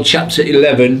Daniel chapter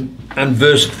 11 and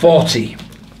verse 40.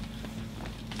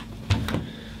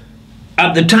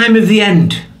 At the time of the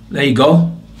end, there you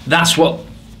go. That's what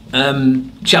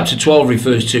chapter 12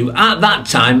 refers to. At that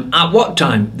time, at what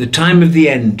time? The time of the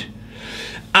end.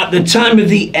 At the time of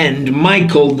the end,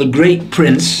 Michael, the great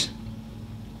prince,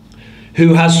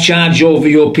 who has charge over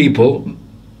your people,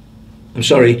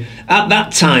 at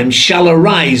that time shall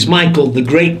arise Michael, the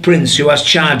great prince, who has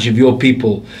charge of your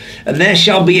people. And there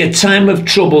shall be a time of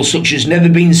trouble such as never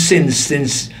been since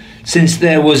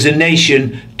there was a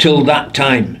nation till that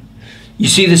time. You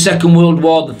see the Second World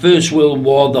War, the First World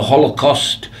War, the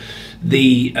Holocaust,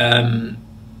 the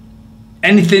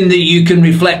anything that you can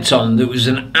reflect on that was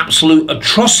an absolute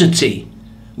atrocity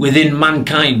within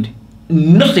mankind.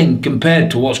 Nothing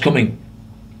compared to what's coming.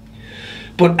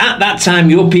 But at that time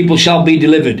your people shall be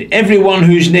delivered, everyone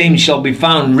whose name shall be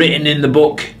found written in the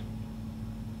book.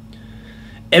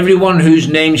 Everyone whose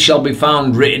name shall be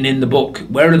found written in the book.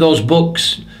 Where are those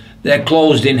books? They're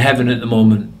closed in heaven at the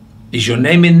moment. Is your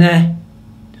name in there?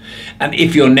 And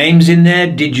if your name's in there,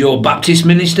 did your Baptist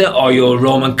minister or your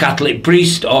Roman Catholic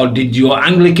priest or did your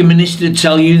Anglican minister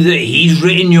tell you that he's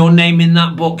written your name in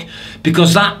that book?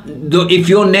 Because if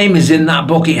your name is in that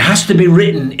book, it has to be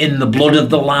written in the blood of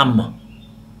the Lamb.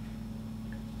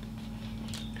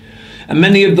 And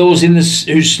many of those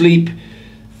who sleep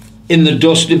in the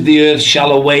dust of the earth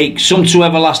shall awake, some to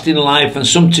everlasting life and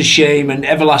some to shame and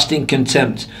everlasting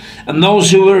contempt. And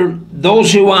those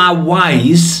who are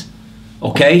wise,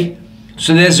 okay,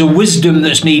 so there's a wisdom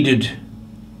that's needed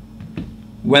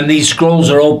when these scrolls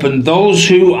are opened. Those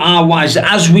who are wise,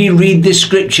 as we read this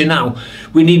scripture now,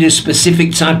 we need a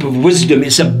specific type of wisdom.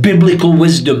 It's a biblical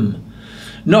wisdom,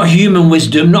 not human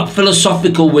wisdom, not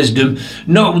philosophical wisdom,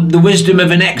 not the wisdom of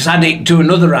an ex-addict to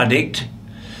another addict.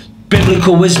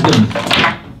 Biblical wisdom.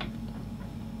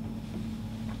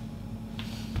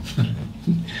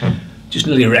 Just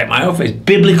nearly wrecked my office.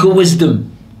 Biblical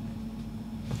wisdom.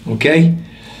 Okay?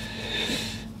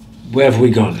 Where have we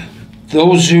gone?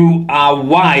 Those who are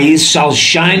wise shall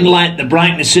shine like the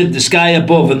brightness of the sky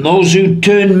above, and those who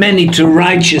turn many to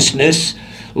righteousness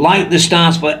like the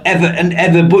stars forever and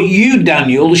ever. But you,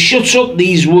 Daniel, shut up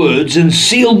these words and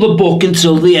seal the book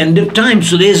until the end of time.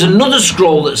 So there's another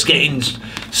scroll that's getting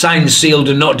signed, sealed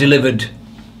and not delivered.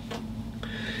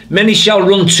 Many shall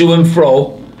run to and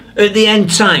fro. At the end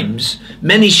times,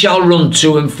 many shall run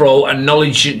to and fro, and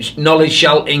knowledge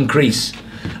shall increase.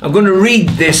 I'm going to read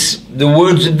the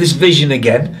words of this vision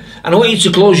again, and I want you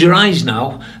to close your eyes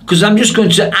now, because I'm just going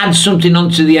to add something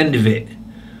onto the end of it.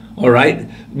 All right?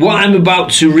 What I'm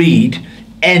about to read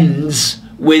ends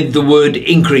with the word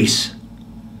increase.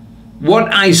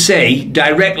 What I say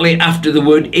directly after the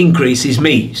word increase is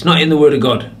me. It's not in the Word of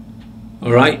God.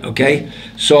 All right? Okay?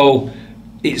 So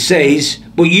it says,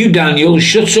 but you, Daniel,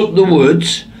 shut up the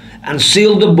words and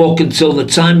seal the book until the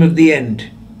time of the end.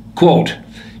 Quote,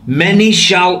 many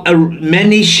shall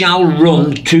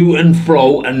run to and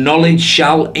fro, and knowledge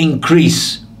shall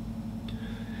increase.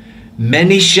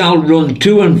 Many shall run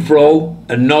to and fro,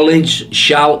 and knowledge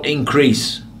shall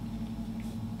increase.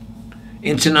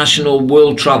 International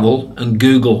World Travel and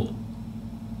Google.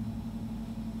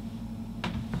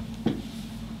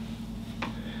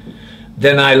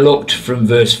 Then I looked from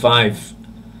verse 5.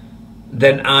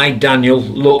 Then I, Daniel,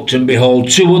 looked, and behold,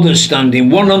 2 others standing,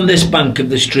 one on this bank of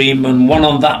the stream and one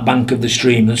on that bank of the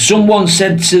stream. And someone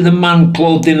said to the man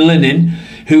clothed in linen,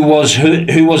 who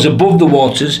was above the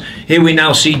waters. Here we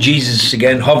now see Jesus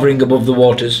again, hovering above the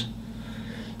waters.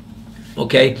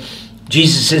 Okay,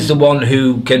 Jesus is the one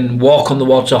who can walk on the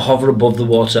water, hover above the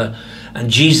water. And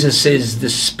Jesus is the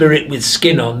spirit with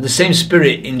skin on. The same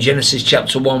spirit in Genesis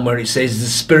chapter 1 where it says the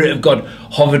Spirit of God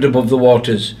hovered above the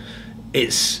waters.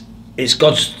 It's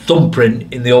God's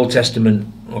thumbprint in the Old Testament,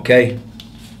 okay?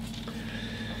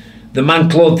 The man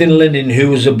clothed in linen who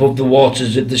was above the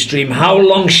waters of the stream. How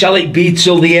long shall it be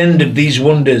till the end of these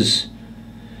wonders?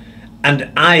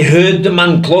 And I heard the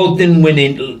man clothed in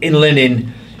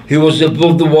linen who was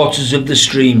above the waters of the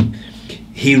stream.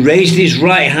 He raised his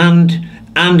right hand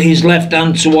and his left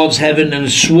hand towards heaven and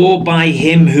swore by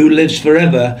him who lives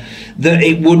forever that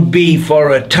it would be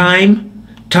for a time,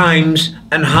 times,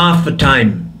 and half a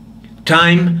time.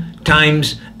 Time,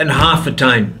 times, and half a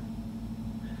time.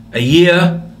 A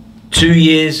year, 2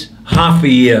 years, half a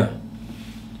year,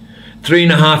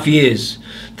 3.5 years,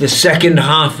 the second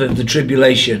half of the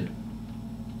tribulation.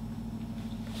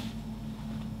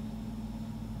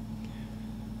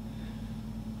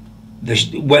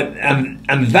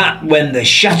 And that when the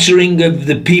shattering of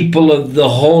the people of the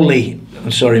holy,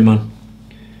 I'm sorry man,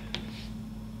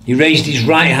 he raised his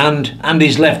right hand and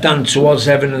his left hand towards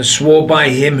heaven and swore by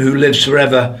him who lives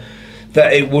forever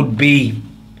that it would be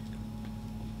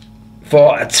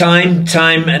for a time,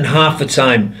 time and half a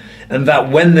time, and that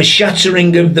when the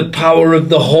shattering of the power of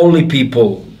the holy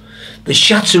people, the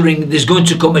shattering, there's going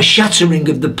to come a shattering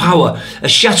of the power, a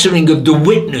shattering of the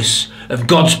witness of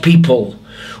God's people.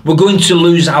 We're going to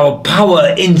lose our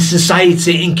power in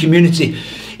society, in community.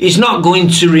 He's not going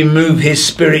to remove his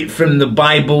spirit from the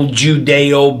Bible,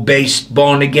 Judeo-based,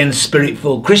 born-again,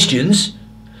 spirit-filled Christians.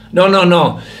 No, no,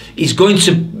 no. He's going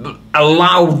to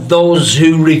allow those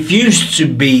who refuse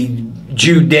to be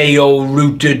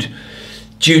Judeo-rooted,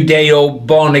 Judeo,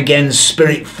 born-again,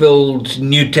 spirit-filled,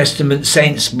 New Testament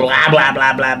saints, blah, blah,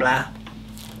 blah, blah, blah.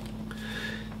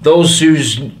 Those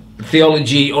whose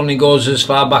theology only goes as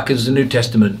far back as the New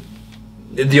Testament.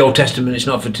 The Old Testament is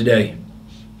not for today.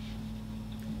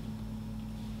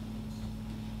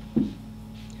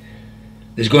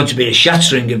 There's going to be a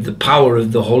shattering of the power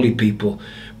of the holy people.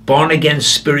 Born-again,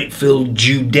 spirit-filled,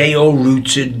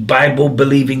 Judeo-rooted,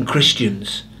 Bible-believing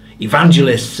Christians,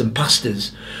 evangelists and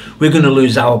pastors. We're going to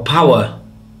lose our power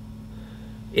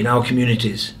in our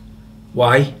communities.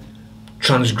 Why?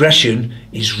 Transgression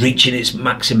is reaching its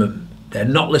maximum. They're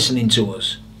not listening to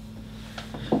us.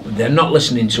 They're not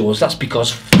listening to us. That's because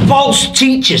false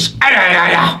teachers,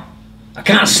 I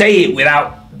can't say it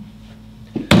without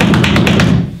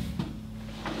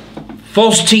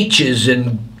false teachers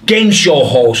and game show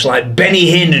hosts like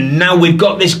Benny Hinn, and now we've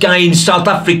got this guy in South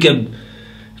Africa.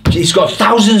 He's got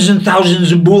thousands and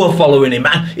thousands of Boer following him.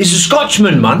 He's a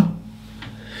Scotsman, man.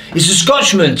 He's a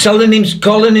Scotsman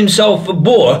calling himself a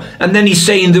Boer, and then he's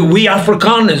saying that we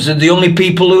Afrikaners are the only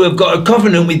people who have got a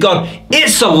covenant with God.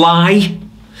 It's a lie.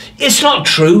 It's not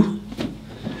true.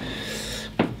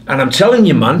 And I'm telling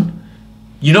you, man,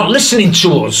 you're not listening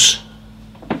to us.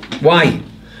 Why?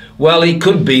 Well, it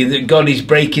could be that God is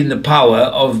breaking the power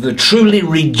of the truly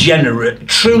regenerate,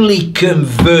 truly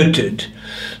converted,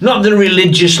 not the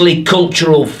religiously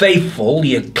cultural faithful,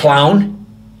 you clown.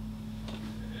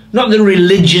 Not the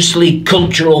religiously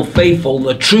cultural faithful,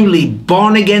 the truly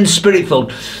born-again,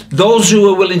 spirit-filled, those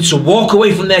who are willing to walk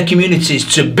away from their communities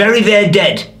to bury their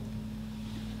dead.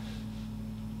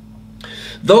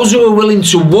 Those who are willing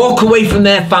to walk away from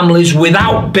their families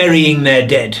without burying their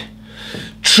dead.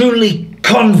 Truly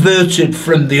converted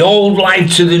from the old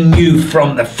life to the new,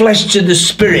 from the flesh to the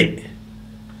spirit.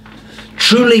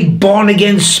 Truly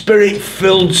born-again,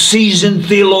 spirit-filled, seasoned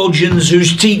theologians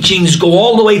whose teachings go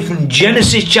all the way from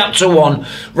Genesis chapter 1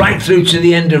 right through to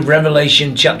the end of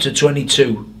Revelation chapter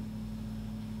 22.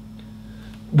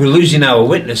 We're losing our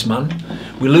witness, man.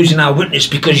 We're losing our witness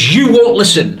because you won't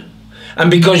listen.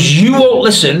 And because you won't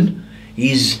listen,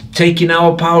 he's taking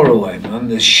our power away, man.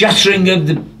 The shattering of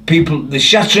the people, the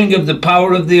shattering of the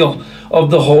power of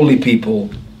the holy people.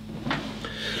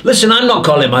 Listen, I'm not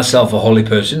calling myself a holy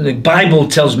person. The Bible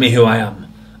tells me who I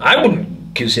am. I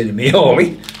wouldn't consider me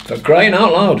holy, for crying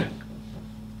out loud.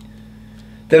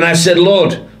 Then I said,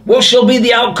 Lord, what shall be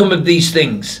the outcome of these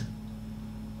things?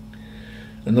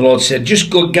 And the Lord said,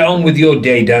 just go get on with your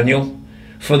day, Daniel,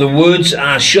 for the words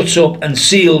are shut up and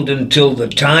sealed until the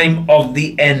time of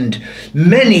the end.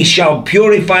 Many shall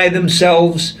purify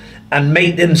themselves and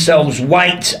make themselves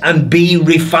white and be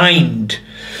refined.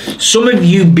 Some of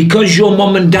you, because your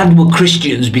mum and dad were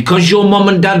Christians, because your mum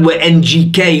and dad were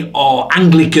NGK or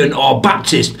Anglican or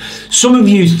Baptist, some of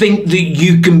you think that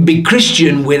you can be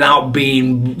Christian without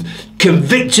being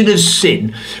convicted of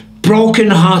sin,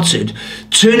 broken-hearted,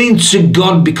 turning to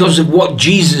God because of what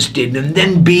Jesus did, and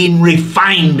then being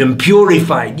refined and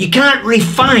purified. You can't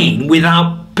refine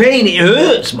without pain. It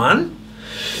hurts, man.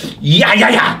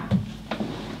 Yeah.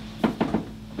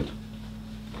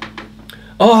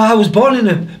 Oh, I was born in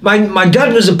a... My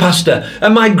dad was a pastor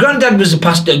and my granddad was a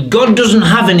pastor. God doesn't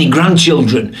have any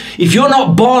grandchildren. If you're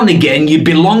not born again, you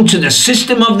belong to the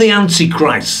system of the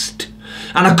Antichrist.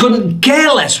 And I couldn't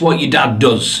care less what your dad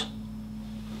does.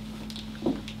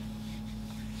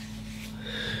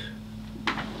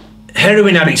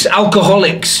 Heroin addicts,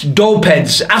 alcoholics,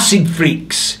 dopeheads, acid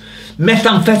freaks,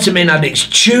 methamphetamine addicts,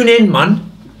 tune in, man.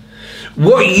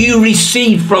 What you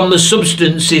receive from the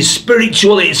substance is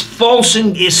spiritual, it's false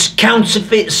and it's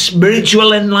counterfeit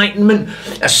spiritual enlightenment,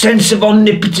 a sense of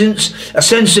omnipotence, a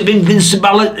sense of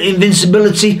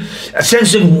invincibility, a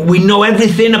sense of we know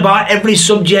everything about every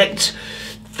subject,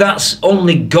 That's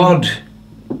only God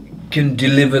can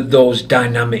deliver those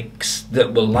dynamics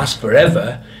that will last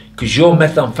forever, because your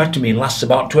methamphetamine lasts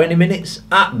about 20 minutes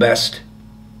at best.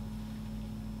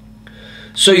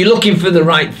 So you're looking for the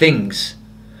right things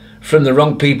from the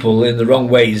wrong people in the wrong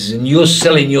ways, and you're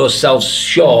selling yourself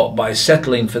short by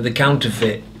settling for the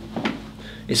counterfeit.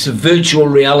 It's a virtual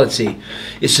reality.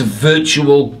 It's a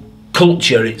virtual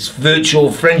culture. It's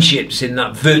virtual friendships in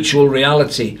that virtual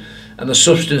reality. And the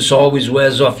substance always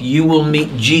wears off. You will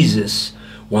meet Jesus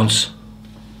once.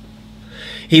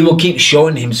 He will keep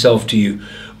showing himself to you.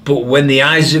 But when the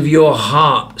eyes of your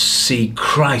heart see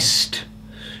Christ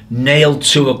nailed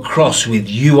to a cross with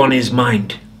you on his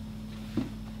mind,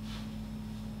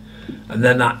 and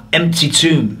then that empty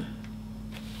tomb,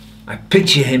 I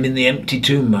picture him in the empty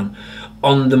tomb, man,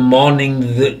 on the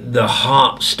morning that the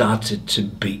heart started to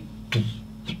beat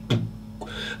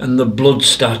and the blood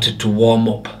started to warm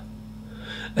up,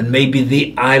 and maybe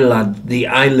the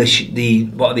eyelash,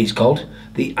 what are these called?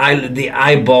 The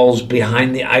eyeballs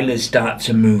behind the eyelids start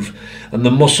to move, and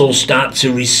the muscles start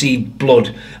to receive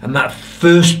blood, and that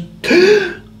first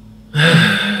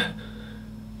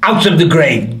out of the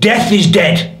grave, death is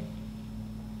dead.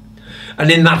 And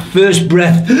in that first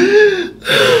breath,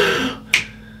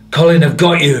 Colin, I've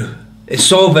got you.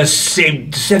 It's over.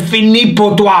 C'est fini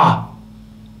pour toi.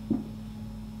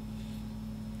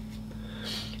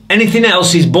 Anything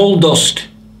else is ball dust.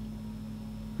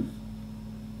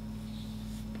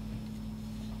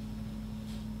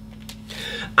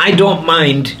 I don't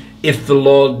mind if the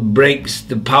Lord breaks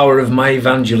the power of my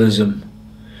evangelism,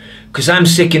 because I'm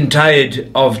sick and tired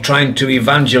of trying to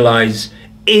evangelize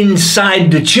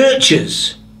inside the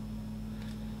churches.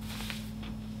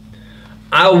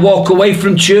 I'll walk away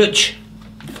from church,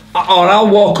 or I'll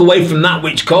walk away from that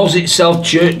which calls itself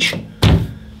church,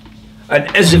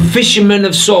 and as a fisherman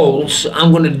of souls,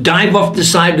 I'm going to dive off the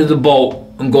side of the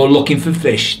boat and go looking for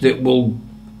fish that will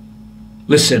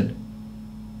listen.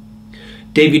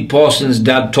 David Pawson's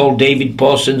dad told David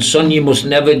Pawson, son, you must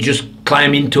never just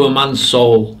climb into a man's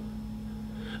soul.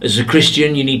 As a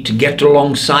Christian, you need to get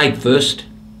alongside first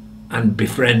and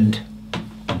befriend.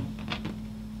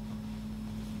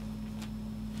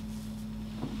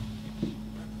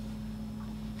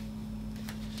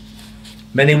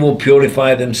 Many will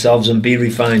purify themselves and be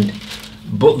refined,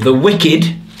 but the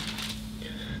wicked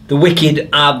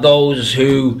are those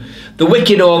who,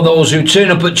 turn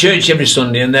up at church every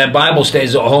Sunday and their Bible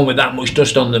stays at home with that much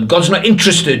dust on them. God's not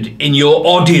interested in your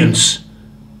audience.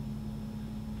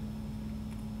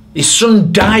 His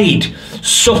son died,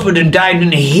 suffered and died,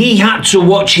 and he had to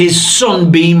watch his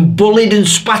son being bullied and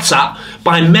spat at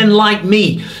by men like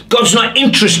me. God's not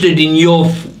interested in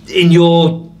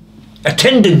your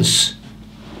attendance.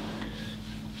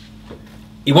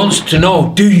 He wants to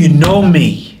know, do you know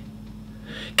me?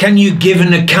 Can you give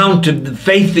an account of the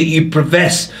faith that you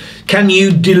profess? Can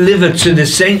you deliver to the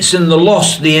saints and the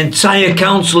lost the entire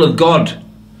counsel of God?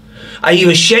 Are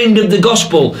you ashamed of the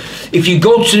gospel? If you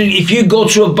go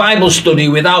to a Bible study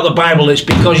without the Bible, it's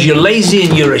because you're lazy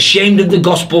and you're ashamed of the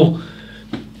gospel.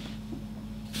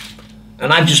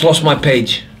 And I've just lost my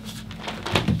page.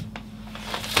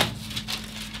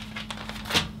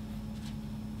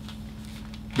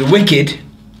 The wicked,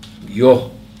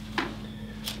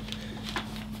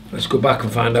 let's go back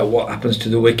and find out what happens to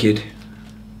the wicked.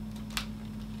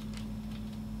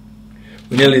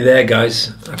 We're nearly there,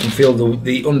 guys. I can feel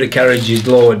the undercarriage is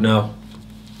lowered now.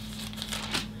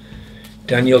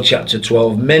 Daniel chapter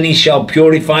 12. Many shall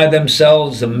purify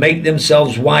themselves and make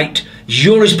themselves white. It's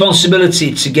your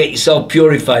responsibility to get yourself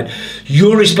purified.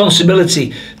 Your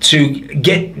responsibility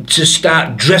to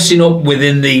start dressing up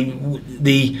within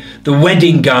the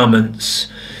wedding garments.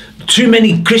 Too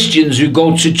many Christians who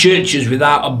go to churches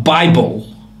without a Bible,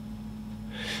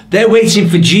 they're waiting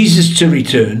for Jesus to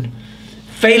return,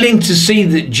 failing to see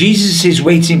that Jesus is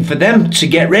waiting for them to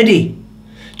get ready.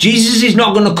 Jesus is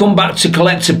not going to come back to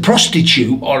collect a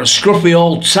prostitute or a scruffy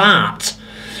old tart.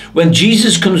 When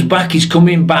Jesus comes back, he's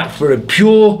coming back for a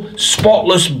pure,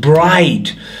 spotless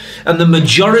bride. And the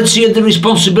majority of the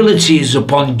responsibility is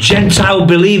upon Gentile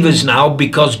believers now,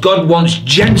 because God wants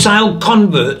Gentile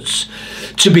converts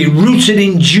to be rooted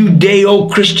in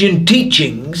Judeo-Christian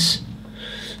teachings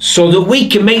so that we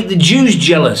can make the Jews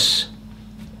jealous.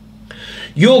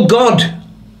 Your God,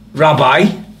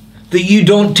 Rabbi, that you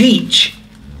don't teach,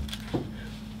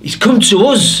 he's come to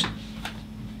us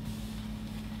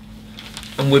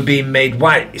and we're being made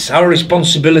white. It's our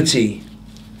responsibility.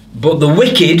 But the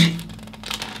wicked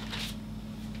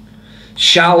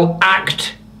shall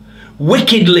act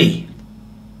wickedly,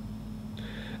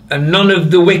 and none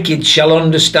of the wicked shall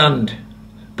understand.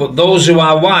 But those who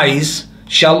are wise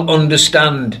shall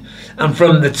understand. And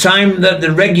from the time that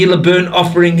the regular burnt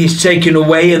offering is taken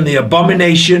away and the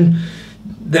abomination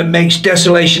that makes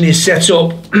desolation is set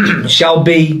up shall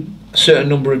be a certain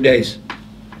number of days.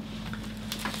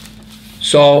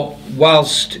 So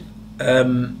whilst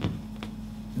the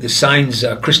signs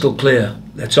are crystal clear,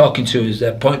 they're talking to us,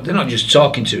 they're not just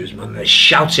talking to us, man, they're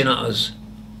shouting at us.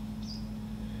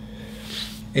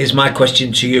 Here's my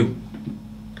question to you.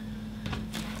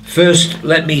 First,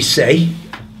 let me say,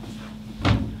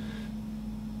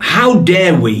 how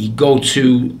dare we go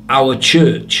to our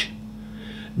church,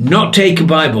 not take a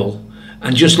Bible,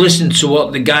 and just listen to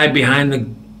what the guy behind the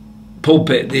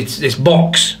pulpit, this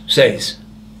box, says?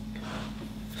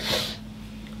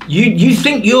 You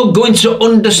think you're going to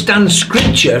understand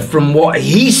Scripture from what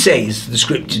he says the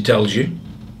Scripture tells you?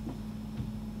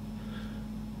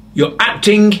 You're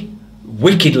acting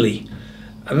wickedly,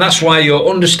 and that's why your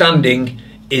understanding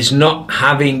is not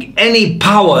having any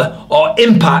power or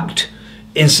impact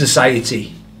in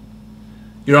society.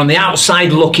 You're on the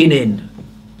outside looking in.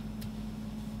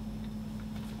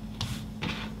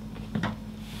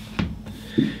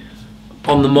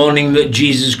 On the morning that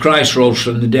Jesus Christ rose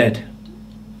from the dead,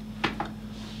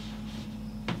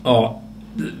 or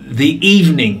the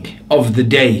evening of the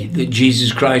day that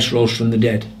Jesus Christ rose from the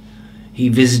dead, he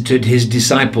visited his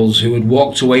disciples who had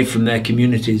walked away from their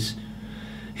communities.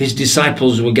 His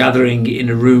disciples were gathering in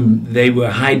a room. They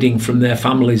were hiding from their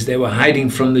families. They were hiding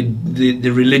from the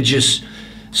religious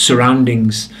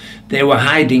surroundings. They were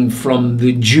hiding from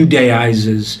the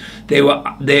Judaizers. It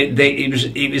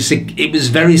was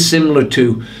very similar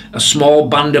to a small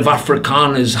band of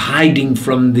Afrikaners hiding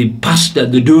from the pastor,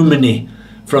 the dominee,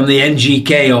 from the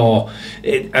NGK, or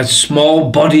a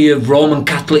small body of Roman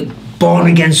Catholic,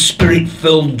 born-again,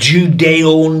 spirit-filled,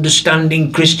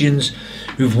 Judeo-understanding Christians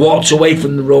who've walked away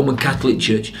from the Roman Catholic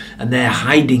Church, and they're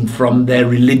hiding from their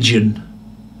religion.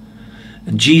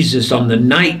 And Jesus, on the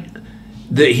night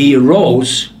that he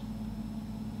arose,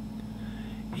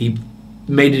 he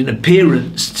made an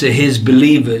appearance to his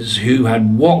believers who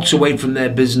had walked away from their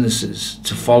businesses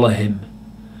to follow him.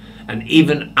 And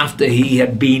even after he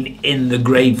had been in the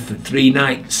grave for 3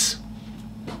 nights,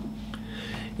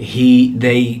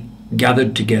 they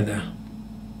gathered together,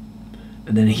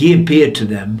 and then he appeared to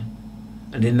them.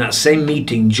 And in that same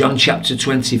meeting, John chapter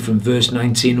 20 from verse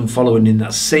 19 and following, in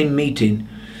that same meeting,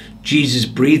 Jesus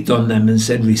breathed on them and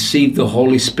said, "Receive the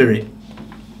Holy Spirit."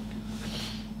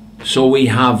 So we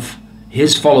have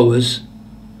his followers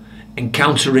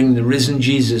encountering the risen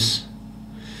Jesus,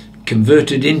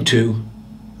 converted into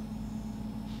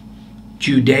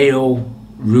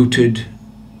Judeo-rooted,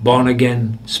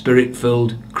 born-again,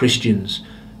 spirit-filled Christians.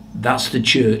 That's the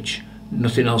church.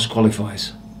 Nothing else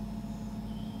qualifies.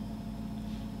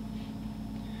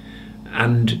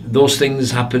 And those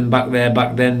things happened back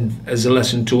then as a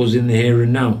lesson to us in the here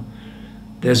and now.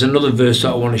 There's another verse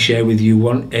that I want to share with you.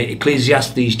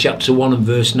 Ecclesiastes chapter 1 and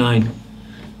verse 9.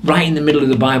 Right in the middle of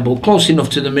the Bible, close enough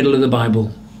to the middle of the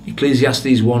Bible.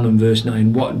 Ecclesiastes 1 and verse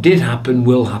 9. What did happen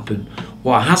will happen.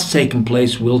 What has taken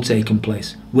place will take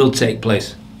place.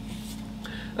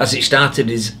 As it started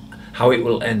is how it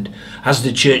will end. As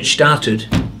the church started,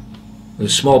 with a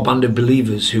small band of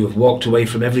believers who have walked away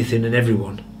from everything and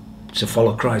everyone to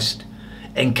follow Christ,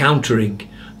 encountering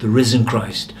the risen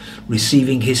Christ,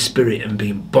 receiving his Spirit and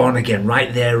being born again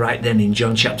right there, right then in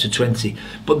John chapter 20.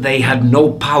 But they had no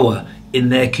power in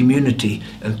their community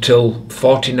until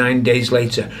 49 days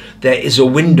later. There is a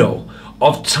window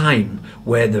of time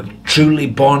where the truly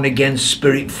born again,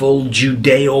 spirit-full,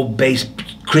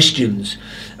 Judeo-based Christians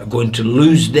are going to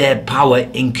lose their power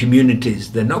in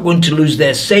communities. They're not going to lose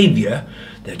their Saviour,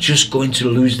 they're just going to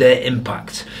lose their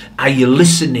impact. Are you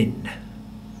listening?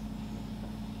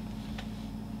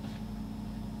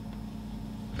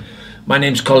 My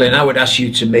name's Colin. I would ask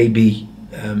you to maybe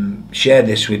share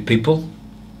this with people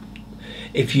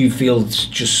if you feel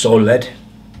just so led.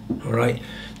 All right,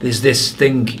 there's this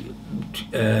thing,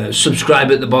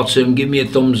 subscribe at the bottom, give me a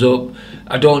thumbs up.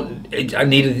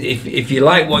 If you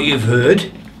like what you've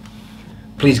heard,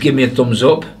 please give me a thumbs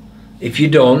up. If you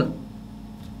don't,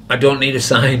 I don't need a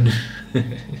sign.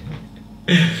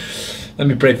 Let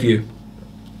me pray for you.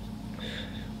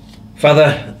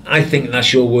 Father, I think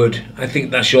that's your word. I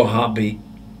think that's your heartbeat.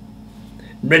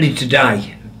 I'm ready to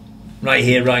die right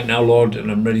here, right now, Lord, and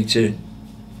I'm ready to...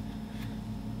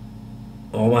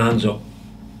 all my hands up.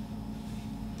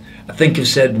 I think I've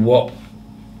said what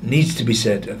needs to be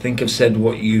said. I think I've said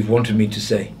what you've wanted me to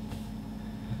say.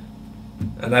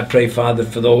 And I pray, Father,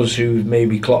 for those who may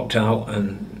be clocked out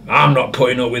and I'm not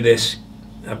putting up with this,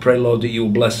 I pray, Lord, that you'll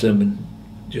bless them and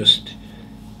just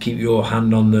keep your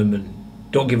hand on them and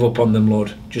Don't give up on them,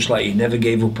 Lord, just like you never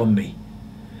gave up on me.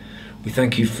 We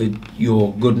thank you for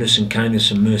your goodness and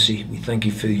kindness and mercy. We thank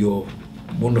you for your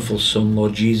wonderful Son,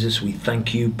 Lord Jesus. We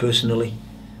thank you personally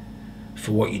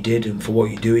for what you did and for what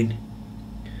you're doing.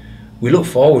 We look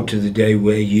forward to the day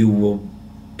where you will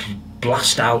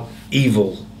blast out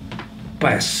evil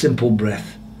by a simple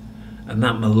breath, and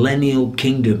that millennial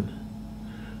kingdom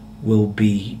will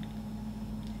be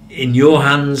in your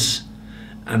hands,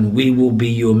 and we will be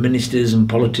your ministers and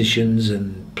politicians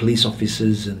and police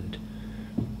officers, and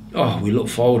we look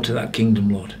forward to that kingdom,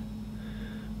 Lord.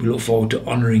 We look forward to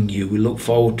honouring you. We look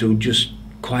forward to just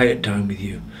quiet time with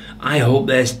you. I hope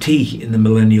there's tea in the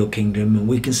millennial kingdom and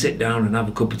we can sit down and have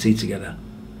a cup of tea together.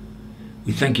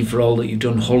 We thank you for all that you've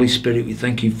done, Holy Spirit. We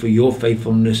thank you for your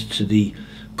faithfulness to the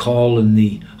call and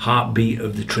the heartbeat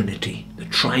of the Trinity, the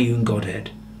triune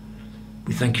Godhead.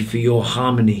 We thank you for your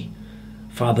harmony,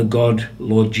 Father God,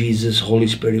 Lord Jesus, Holy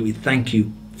Spirit. We thank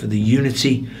you for the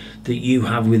unity that you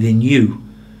have within you,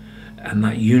 and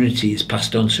that unity is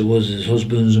passed on to us as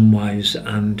husbands and wives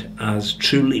and as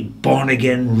truly born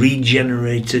again,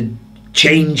 regenerated,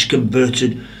 changed,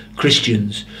 converted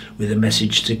Christians with a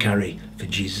message to carry for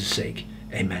Jesus' sake.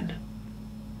 Amen.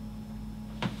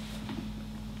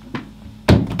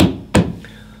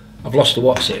 I've lost the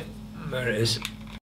what's it. There it is.